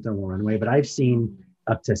put in thermal runaway. But I've seen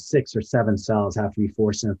up to 6 or 7 cells have to be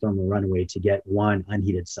forced in a thermal runaway to get one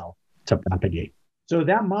unheated cell to propagate. So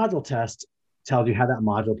that module test tells you how that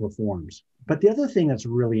module performs. But the other thing that's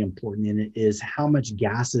really important in it is how much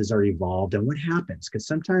gases are evolved and what happens, because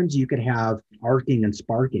sometimes you could have arcing and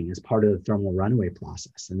sparking as part of the thermal runaway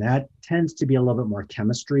process. And that tends to be a little bit more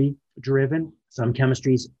chemistry driven. Some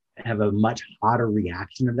chemistries have a much hotter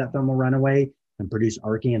reaction of that thermal runaway and produce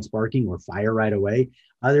arcing and sparking or fire right away.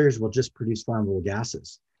 Others will just produce flammable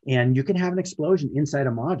gases. And you can have an explosion inside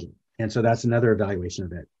a module. And so that's another evaluation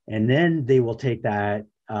of it. And then they will take that.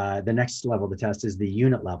 The next level of the test is the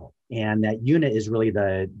unit level. And that unit is really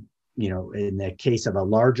in the case of a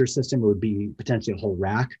larger system, it would be potentially a whole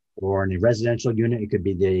rack, or in a residential unit, it could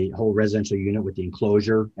be the whole residential unit with the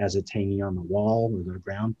enclosure as it's hanging on the wall or the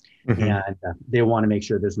ground. Mm-hmm. And they want to make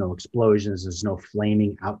sure there's no explosions, there's no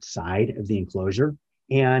flaming outside of the enclosure.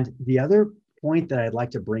 And the other point that I'd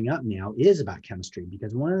like to bring up now is about chemistry,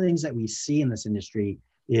 because one of the things that we see in this industry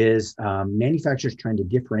is manufacturers trying to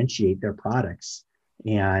differentiate their products.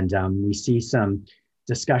 And we see some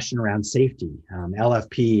discussion around safety.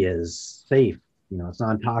 LFP is safe, it's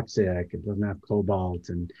non-toxic, it doesn't have cobalt.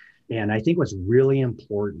 And I think what's really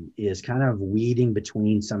important is kind of weeding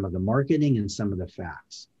between some of the marketing and some of the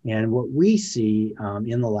facts. And what we see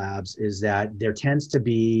in the labs is that there tends to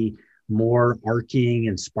be more arcing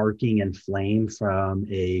and sparking and flame from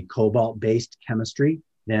a cobalt-based chemistry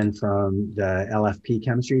than from the LFP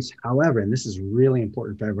chemistries. However, and this is really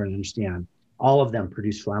important for everyone to understand, all of them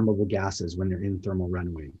produce flammable gases when they're in thermal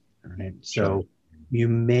runaway. All right. So you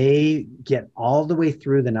may get all the way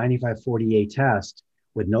through the 9540A test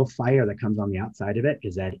with no fire that comes on the outside of it,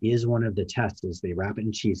 because that is one of the tests, is they wrap it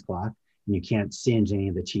in cheesecloth and you can't singe any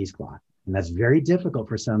of the cheesecloth. And that's very difficult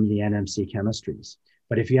for some of the NMC chemistries.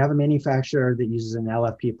 But if you have a manufacturer that uses an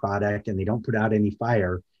LFP product and they don't put out any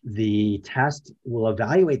fire, the test will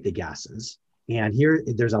evaluate the gases. And here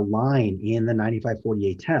there's a line in the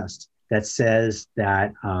 9540A test that says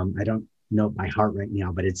that, I don't know it by heart right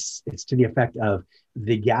now, but it's to the effect of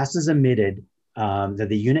the gases emitted, that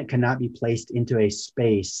the unit cannot be placed into a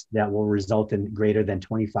space that will result in greater than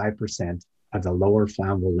 25% of the lower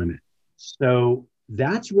flammable limit. So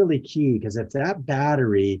that's really key, because if that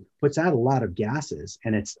battery puts out a lot of gases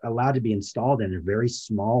and it's allowed to be installed in a very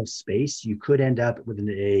small space, you could end up with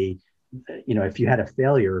if you had a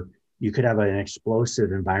failure, you could have an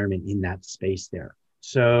explosive environment in that space there.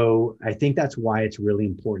 So I think that's why it's really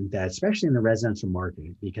important that, especially in the residential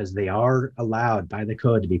market, because they are allowed by the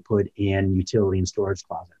code to be put in utility and storage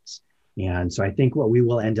closets. And so I think what we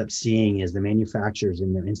will end up seeing is the manufacturers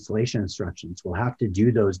in their installation instructions will have to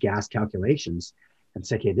do those gas calculations and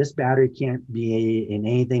say, okay, this battery can't be in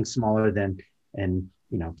anything smaller than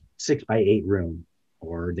 6 by 8 room,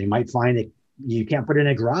 or they might find that you can't put it in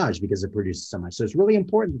a garage because it produces so much. So it's really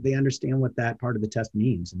important that they understand what that part of the test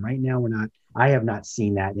means. And right now I have not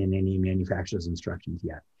seen that in any manufacturer's instructions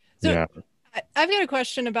yet. So yeah. I've got a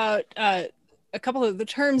question about a couple of the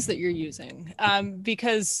terms that you're using,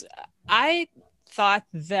 because I thought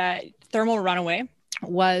that thermal runaway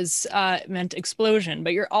was meant explosion,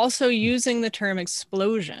 but you're also using the term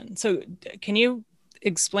explosion. So can you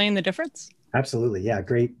explain the difference? Absolutely. Yeah,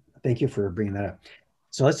 great. Thank you for bringing that up.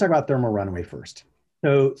 So let's talk about thermal runaway first.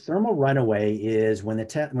 So thermal runaway is when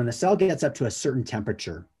the cell gets up to a certain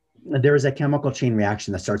temperature, there is a chemical chain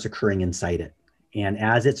reaction that starts occurring inside it. And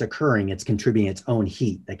as it's occurring, it's contributing its own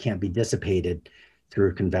heat that can't be dissipated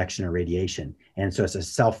through convection or radiation. And so it's a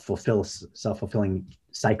self-fulfilling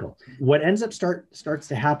cycle. What ends up starts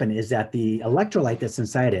to happen is that the electrolyte that's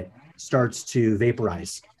inside it starts to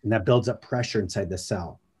vaporize, and that builds up pressure inside the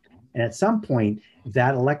cell. And at some point,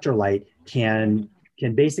 that electrolyte can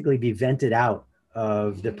basically be vented out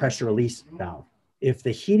of the pressure release valve. If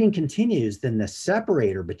the heating continues, then the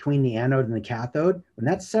separator between the anode and the cathode, when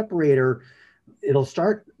that separator,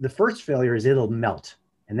 the first failure is it'll melt,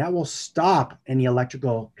 and that will stop any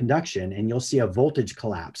electrical conduction, and you'll see a voltage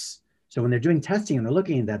collapse. So when they're doing testing and they're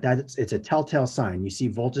looking at that, it's a telltale sign. You see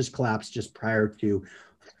voltage collapse just prior to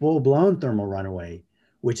full-blown thermal runaway,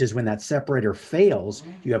 which is when that separator fails,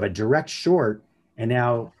 you have a direct short, and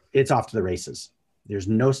now it's off to the races. There's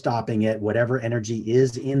no stopping it. Whatever energy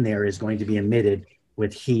is in there is going to be emitted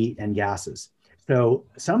with heat and gases. So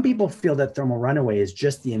some people feel that thermal runaway is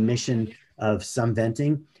just the emission of some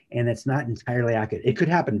venting, and it's not entirely accurate. It could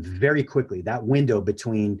happen very quickly. That window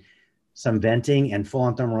between some venting and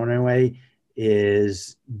full-on thermal runaway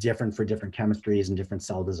is different for different chemistries and different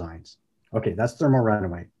cell designs. Okay, that's thermal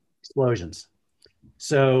runaway. Explosions.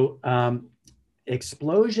 So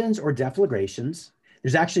explosions or deflagrations,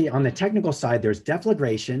 there's actually, on the technical side, there's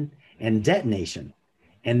deflagration and detonation.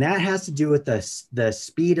 And that has to do with the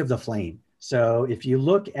speed of the flame. So if you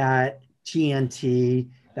look at TNT,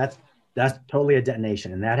 that's totally a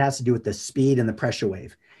detonation. And that has to do with the speed and the pressure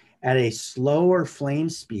wave. At a slower flame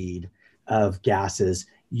speed of gases,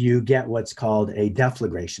 you get what's called a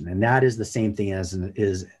deflagration. And that is the same thing as an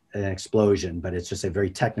explosion, but it's just a very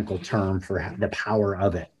technical term for the power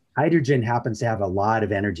of it. Hydrogen happens to have a lot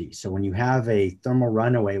of energy. So when you have a thermal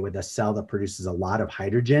runaway with a cell that produces a lot of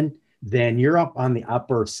hydrogen, then you're up on the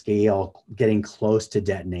upper scale, getting close to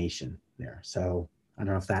detonation there. So I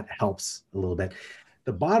don't know if that helps a little bit.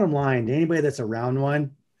 The bottom line, to anybody that's around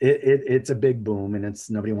one, it's a big boom, and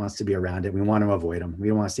nobody wants to be around it. We want to avoid them. We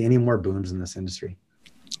don't want to see any more booms in this industry.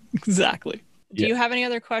 Exactly. Do you have any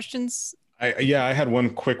other questions? I had one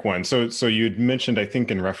quick one. So you'd mentioned, I think,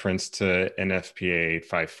 in reference to NFPA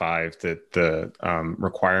 855 that the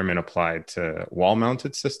requirement applied to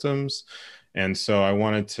wall-mounted systems. And so I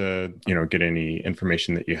wanted to, get any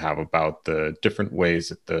information that you have about the different ways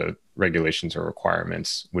that the regulations or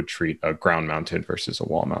requirements would treat a ground-mounted versus a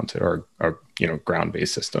wall-mounted or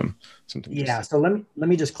ground-based system. So let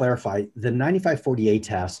me just clarify. The 9540A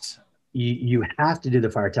tests, you have to do the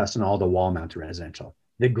fire test on all the wall-mounted residential.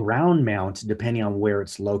 The ground mount, depending on where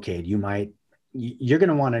it's located, you're going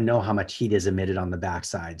to want to know how much heat is emitted on the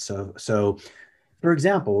backside. So for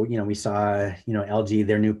example, we saw, LG,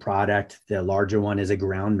 their new product, the larger one is a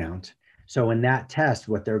ground mount. So in that test,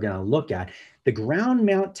 what they're going to look at, the ground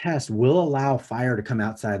mount test will allow fire to come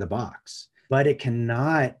outside the box, but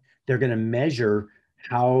they're going to measure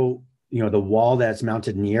how, the wall that's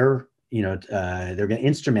mounted near, they're going to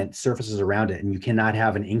instrument surfaces around it, and you cannot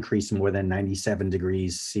have an increase more than 97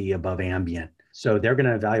 degrees C above ambient. So they're going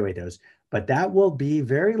to evaluate those, but that will be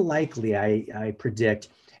very likely, I predict,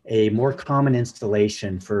 a more common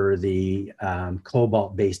installation for the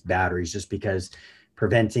cobalt-based batteries, just because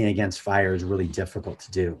preventing against fire is really difficult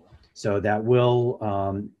to do. So that we'll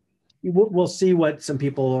see what some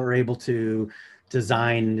people are able to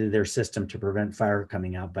design into their system to prevent fire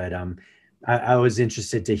coming out. But I was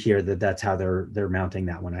interested to hear that that's how they're mounting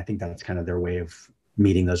that one. I think that's kind of their way of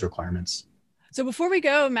meeting those requirements. So before we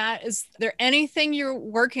go, Matt, is there anything you're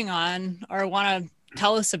working on or want to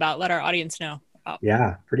tell us about, let our audience know about?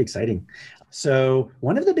 Yeah, pretty exciting. So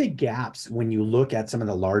one of the big gaps when you look at some of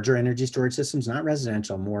the larger energy storage systems, not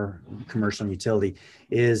residential, more commercial and utility,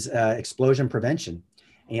 is explosion prevention.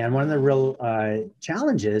 And one of the real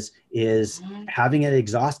challenges is having it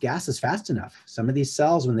exhaust gases fast enough. Some of these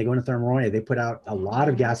cells, when they go into thermal runaway, they put out a lot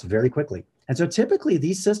of gas very quickly. And so typically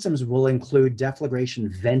these systems will include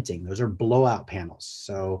deflagration venting. Those are blowout panels.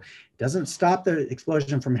 So it doesn't stop the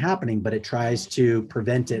explosion from happening, but it tries to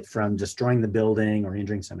prevent it from destroying the building or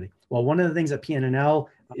injuring somebody. Well, one of the things that PNNL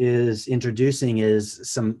is introducing is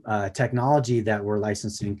some technology that we're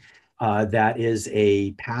licensing that is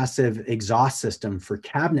a passive exhaust system for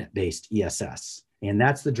cabinet-based ESS. And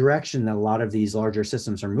that's the direction that a lot of these larger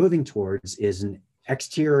systems are moving towards, is an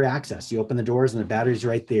exterior access. You open the doors and the battery's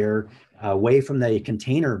right there, away from the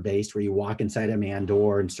container base where you walk inside a man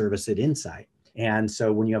door and service it inside. And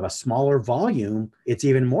so when you have a smaller volume, it's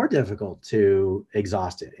even more difficult to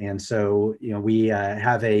exhaust it. And so, we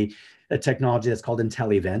have a technology that's called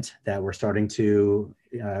IntelliVent that we're starting to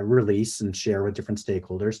release and share with different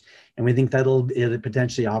stakeholders. And we think it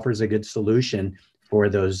potentially offers a good solution for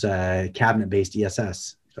those cabinet-based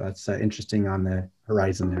ESS So that's interesting on the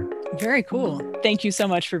horizon there. Very cool. Thank you so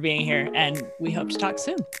much for being here, and we hope to talk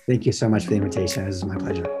soon. Thank you so much for the invitation. This is my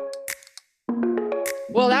pleasure.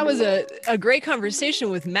 Well, that was a great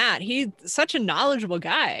conversation with Matt. He's such a knowledgeable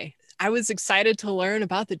guy. I was excited to learn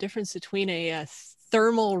about the difference between a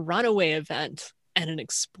thermal runaway event and an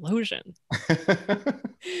explosion.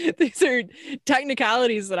 These are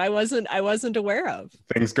technicalities that I wasn't aware of.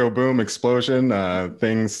 Things go boom, explosion,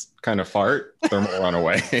 things kind of fart, thermal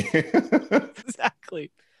runaway.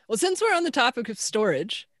 Exactly. Well, since we're on the topic of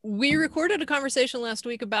storage, we recorded a conversation last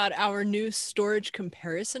week about our new storage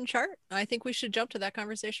comparison chart. I think we should jump to that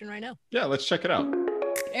conversation right now. Yeah, let's check it out.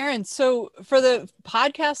 Aaron, so for the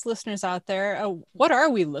podcast listeners out there, what are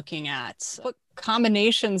we looking at? What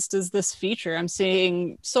combinations does this feature? I'm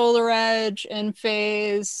seeing SolarEdge,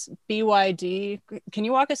 Enphase, BYD. Can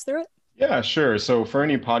you walk us through it? Yeah, sure. So for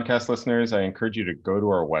any podcast listeners, I encourage you to go to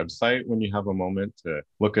our website when you have a moment to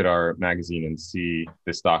look at our magazine and see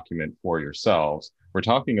this document for yourselves. We're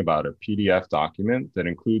talking about a PDF document that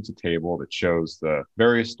includes a table that shows the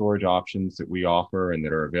various storage options that we offer and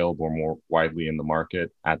that are available more widely in the market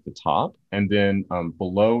at the top. And then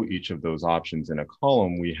below each of those options in a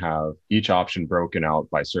column, we have each option broken out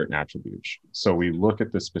by certain attributes. So we look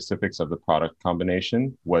at the specifics of the product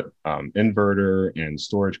combination, what inverter and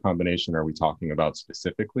storage combination are we talking about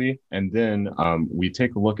specifically? And then we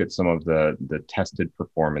take a look at some of the tested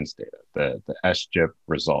performance data, the SGIP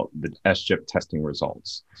result, the SGIP testing results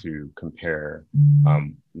to compare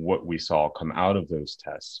what we saw come out of those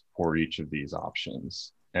tests for each of these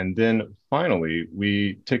options. And then finally,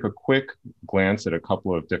 we take a quick glance at a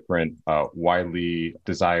couple of different widely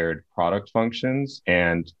desired product functions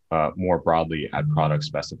and more broadly at product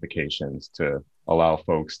specifications to allow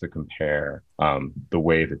folks to compare the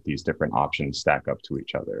way that these different options stack up to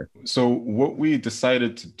each other. So what we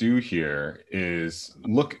decided to do here is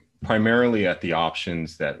look primarily at the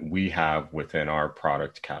options that we have within our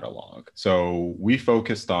product catalog. So we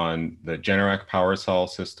focused on the Generac Power Cell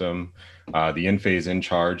system, the Enphase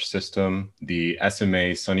InCharge system, the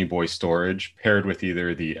SMA Sunny Boy storage paired with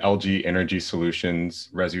either the LG Energy Solutions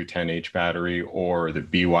Resu 10H battery or the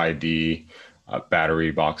BYD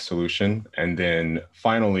battery box solution. And then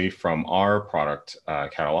finally, from our product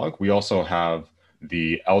catalog, we also have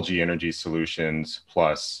the LG Energy Solutions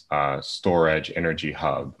plus StoraEdge Energy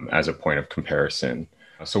Hub as a point of comparison.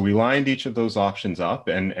 So we lined each of those options up,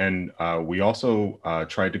 and we also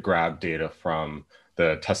tried to grab data from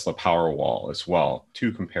the Tesla Powerwall as well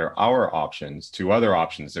to compare our options to other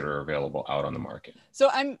options that are available out on the market.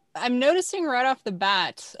 So I'm noticing right off the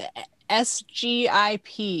bat,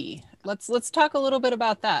 SGIP. Let's talk a little bit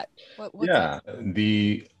about that. What's that?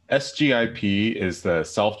 The SGIP is the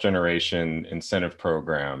self-generation incentive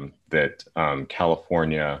program that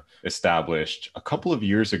California established a couple of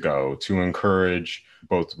years ago to encourage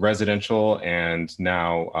both residential and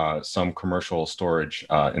now some commercial storage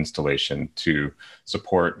installation to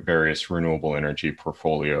support various renewable energy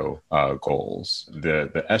portfolio goals.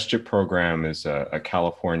 The SGIP program is a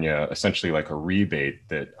California, essentially like a rebate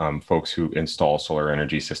that folks who install solar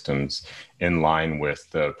energy systems in line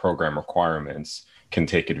with the program requirements can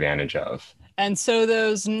take advantage of. And so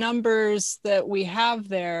those numbers that we have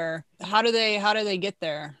there, how do they get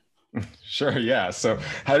there? Sure, yeah. So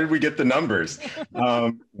how did we get the numbers?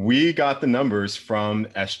 We got the numbers from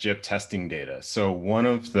SGIP testing data. So one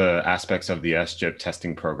of the aspects of the SGIP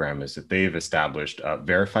testing program is that they've established a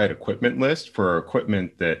verified equipment list for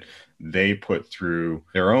equipment that they put through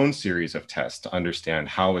their own series of tests to understand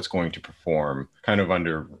how it's going to perform kind of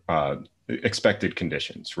under expected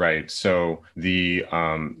conditions, right? So the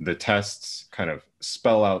tests kind of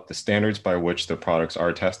spell out the standards by which the products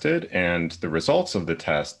are tested, and the results of the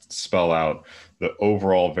test spell out the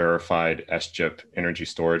overall verified SGIP energy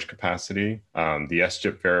storage capacity, the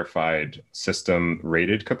SGIP verified system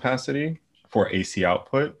rated capacity for AC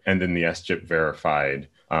output, and then the SGIP verified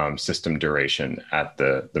system duration at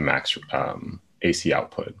the max AC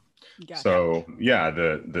output. Gotcha. So yeah,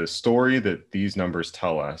 the story that these numbers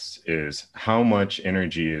tell us is how much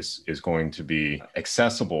energy is going to be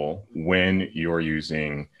accessible when you're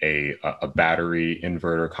using a battery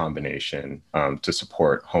inverter combination to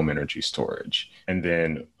support home energy storage. And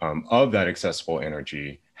then of that accessible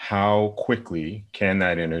energy, how quickly can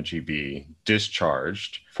that energy be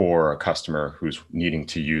discharged for a customer who's needing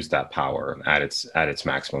to use that power at its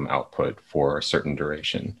maximum output for a certain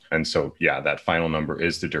duration? And so, yeah, that final number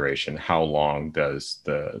is the duration. How long does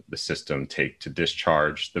the system take to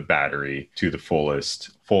discharge the battery to the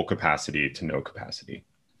full capacity to no capacity?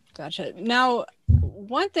 Gotcha. Now,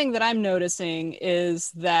 one thing that I'm noticing is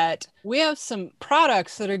that we have some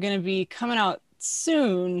products that are going to be coming out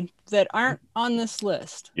soon that aren't on this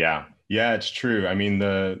list. Yeah. Yeah, it's true. I mean,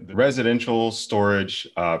 the residential storage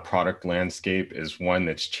product landscape is one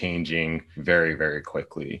that's changing very, very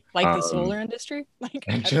quickly. Like the solar industry? Like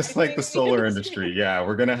And just like the everything in solar industry, yeah,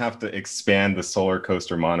 we're going to have to expand the solar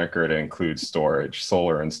coaster moniker to include storage,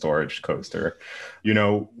 solar and storage coaster. You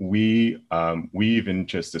know, we even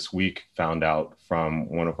just this week found out from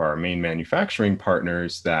one of our main manufacturing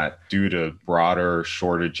partners that due to broader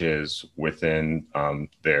shortages within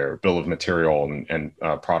their bill of material and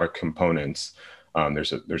product components,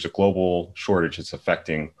 there's a global shortage that's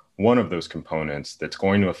affecting one of those components that's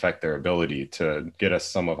going to affect their ability to get us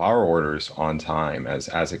some of our orders on time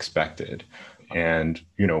as expected. And,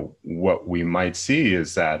 you know, what we might see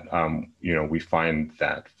is that, you know, we find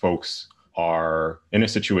that folks are in a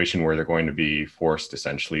situation where they're going to be forced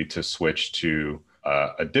essentially to switch to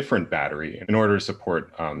a different battery in order to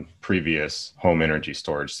support previous home energy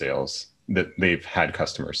storage sales that they've had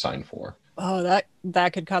customers sign for. Oh,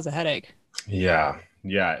 that could cause a headache. Yeah.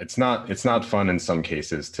 Yeah. It's not fun in some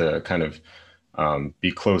cases to kind of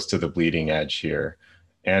be close to the bleeding edge here.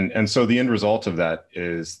 And so the end result of that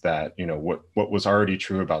is that, you know, what was already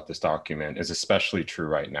true about this document is especially true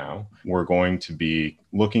right now. We're going to be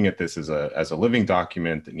looking at this as a living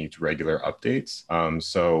document that needs regular updates.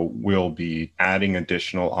 So we'll be adding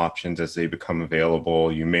additional options as they become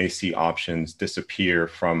available. You may see options disappear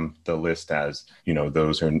from the list as, you know,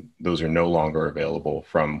 those are no longer available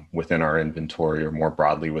from within our inventory or more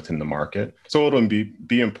broadly within the market. So it'll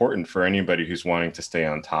be important for anybody who's wanting to stay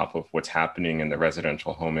on top of what's happening in the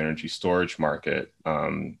residential home energy storage market,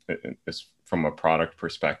 from a product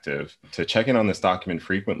perspective, to check in on this document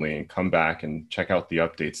frequently and come back and check out the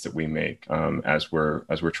updates that we make as we're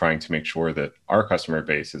trying to make sure that our customer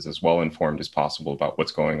base is as well informed as possible about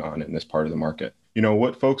what's going on in this part of the market. You know,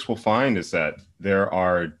 what folks will find is that there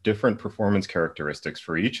are different performance characteristics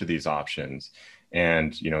for each of these options.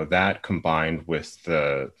 And, you know, that combined with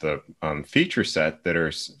the feature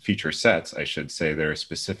sets, I should say, that are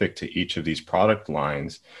specific to each of these product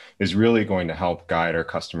lines is really going to help guide our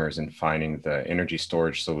customers in finding the energy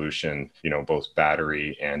storage solution, you know, both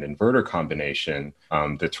battery and inverter combination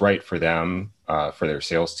that's right for them, for their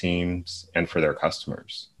sales teams, and for their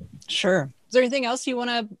customers. Sure. Is there anything else you want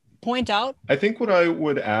to point out? I think what I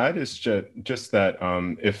would add is just that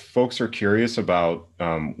if folks are curious about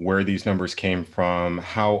where these numbers came from,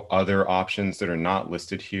 how other options that are not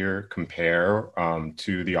listed here compare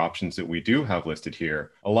to the options that we do have listed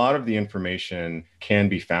here, a lot of the information can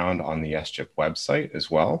be found on the SGIP website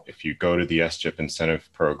as well. If you go to the SGIP incentive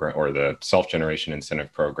program or the self-generation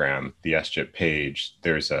incentive program, the SGIP page,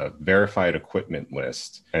 there's a verified equipment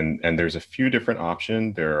list, and there's a few different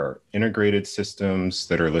options. There are integrated systems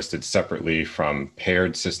that are listed separately from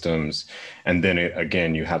paired systems. And then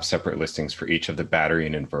again, you have separate listings for each of the battery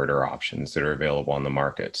and inverter options that are available on the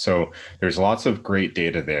market. So there's lots of great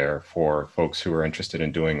data there for folks who are interested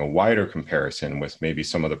in doing a wider comparison with maybe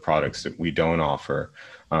some of the products that we don't offer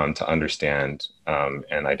to understand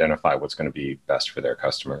and identify what's going to be best for their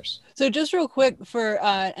customers. So just real quick, for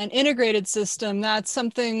an integrated system, that's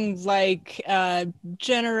something like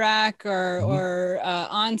Generac or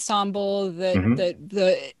Ensemble that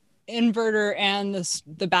the inverter and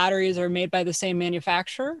the batteries are made by the same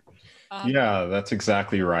manufacturer? Yeah, that's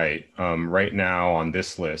exactly right. Right now on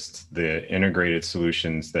this list, the integrated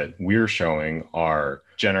solutions that we're showing are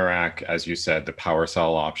Generac, as you said, the power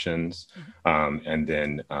cell options, and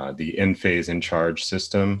then the Enphase InCharge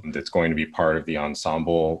system that's going to be part of the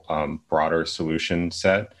Ensemble broader solution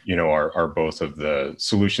set, you know, are both of the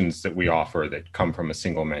solutions that we offer that come from a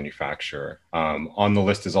single manufacturer. On the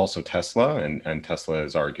list is also Tesla, and Tesla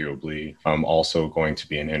is arguably also going to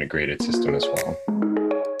be an integrated system as well.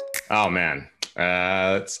 Oh, man.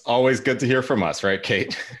 It's always good to hear from us, right,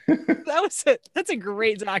 Kate? That's a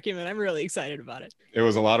great document. I'm really excited about it. It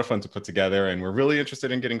was a lot of fun to put together, and we're really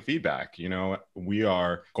interested in getting feedback. You know, we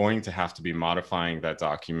are going to have to be modifying that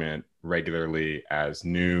document regularly as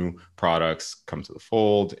new products come to the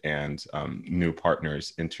fold and new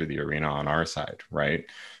partners enter the arena on our side, right?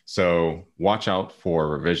 So watch out for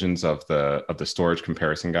revisions of the storage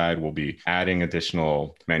comparison guide. We'll be adding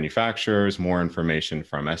additional manufacturers, more information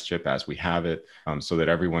from SGIP as we have it, so that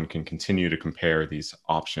everyone can continue to compare these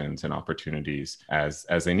options and opportunities as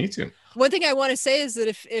they need to. One thing I want to say is that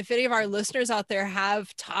if any of our listeners out there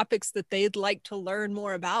have topics that they'd like to learn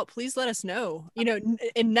more about, please let us know. You know,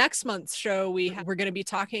 in next month's show, we're going to be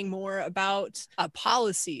talking more about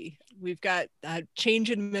policy. We've got a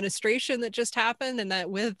change in administration that just happened, and that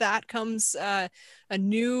with that comes a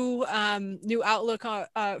new outlook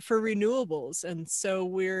for renewables. And so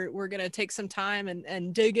we're going to take some time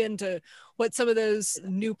and dig into what some of those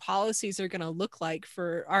new policies are going to look like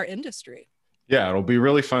for our industry. Yeah, it'll be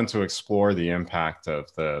really fun to explore the impact of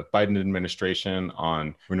the Biden administration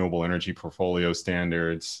on renewable energy portfolio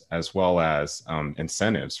standards, as well as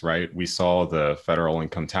incentives, right? We saw the federal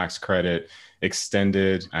income tax credit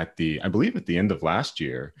extended I believe at the end of last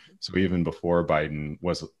year. So even before Biden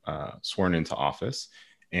was sworn into office.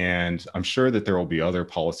 And I'm sure that there will be other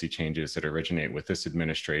policy changes that originate with this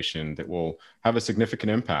administration that will have a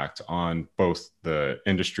significant impact on both the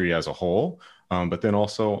industry as a whole, but then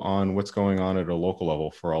also on what's going on at a local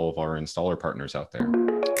level for all of our installer partners out there.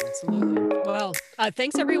 Absolutely. Well,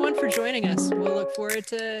 thanks everyone for joining us. We'll look forward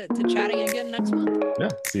to chatting again next month. Yeah,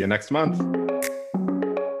 see you next month.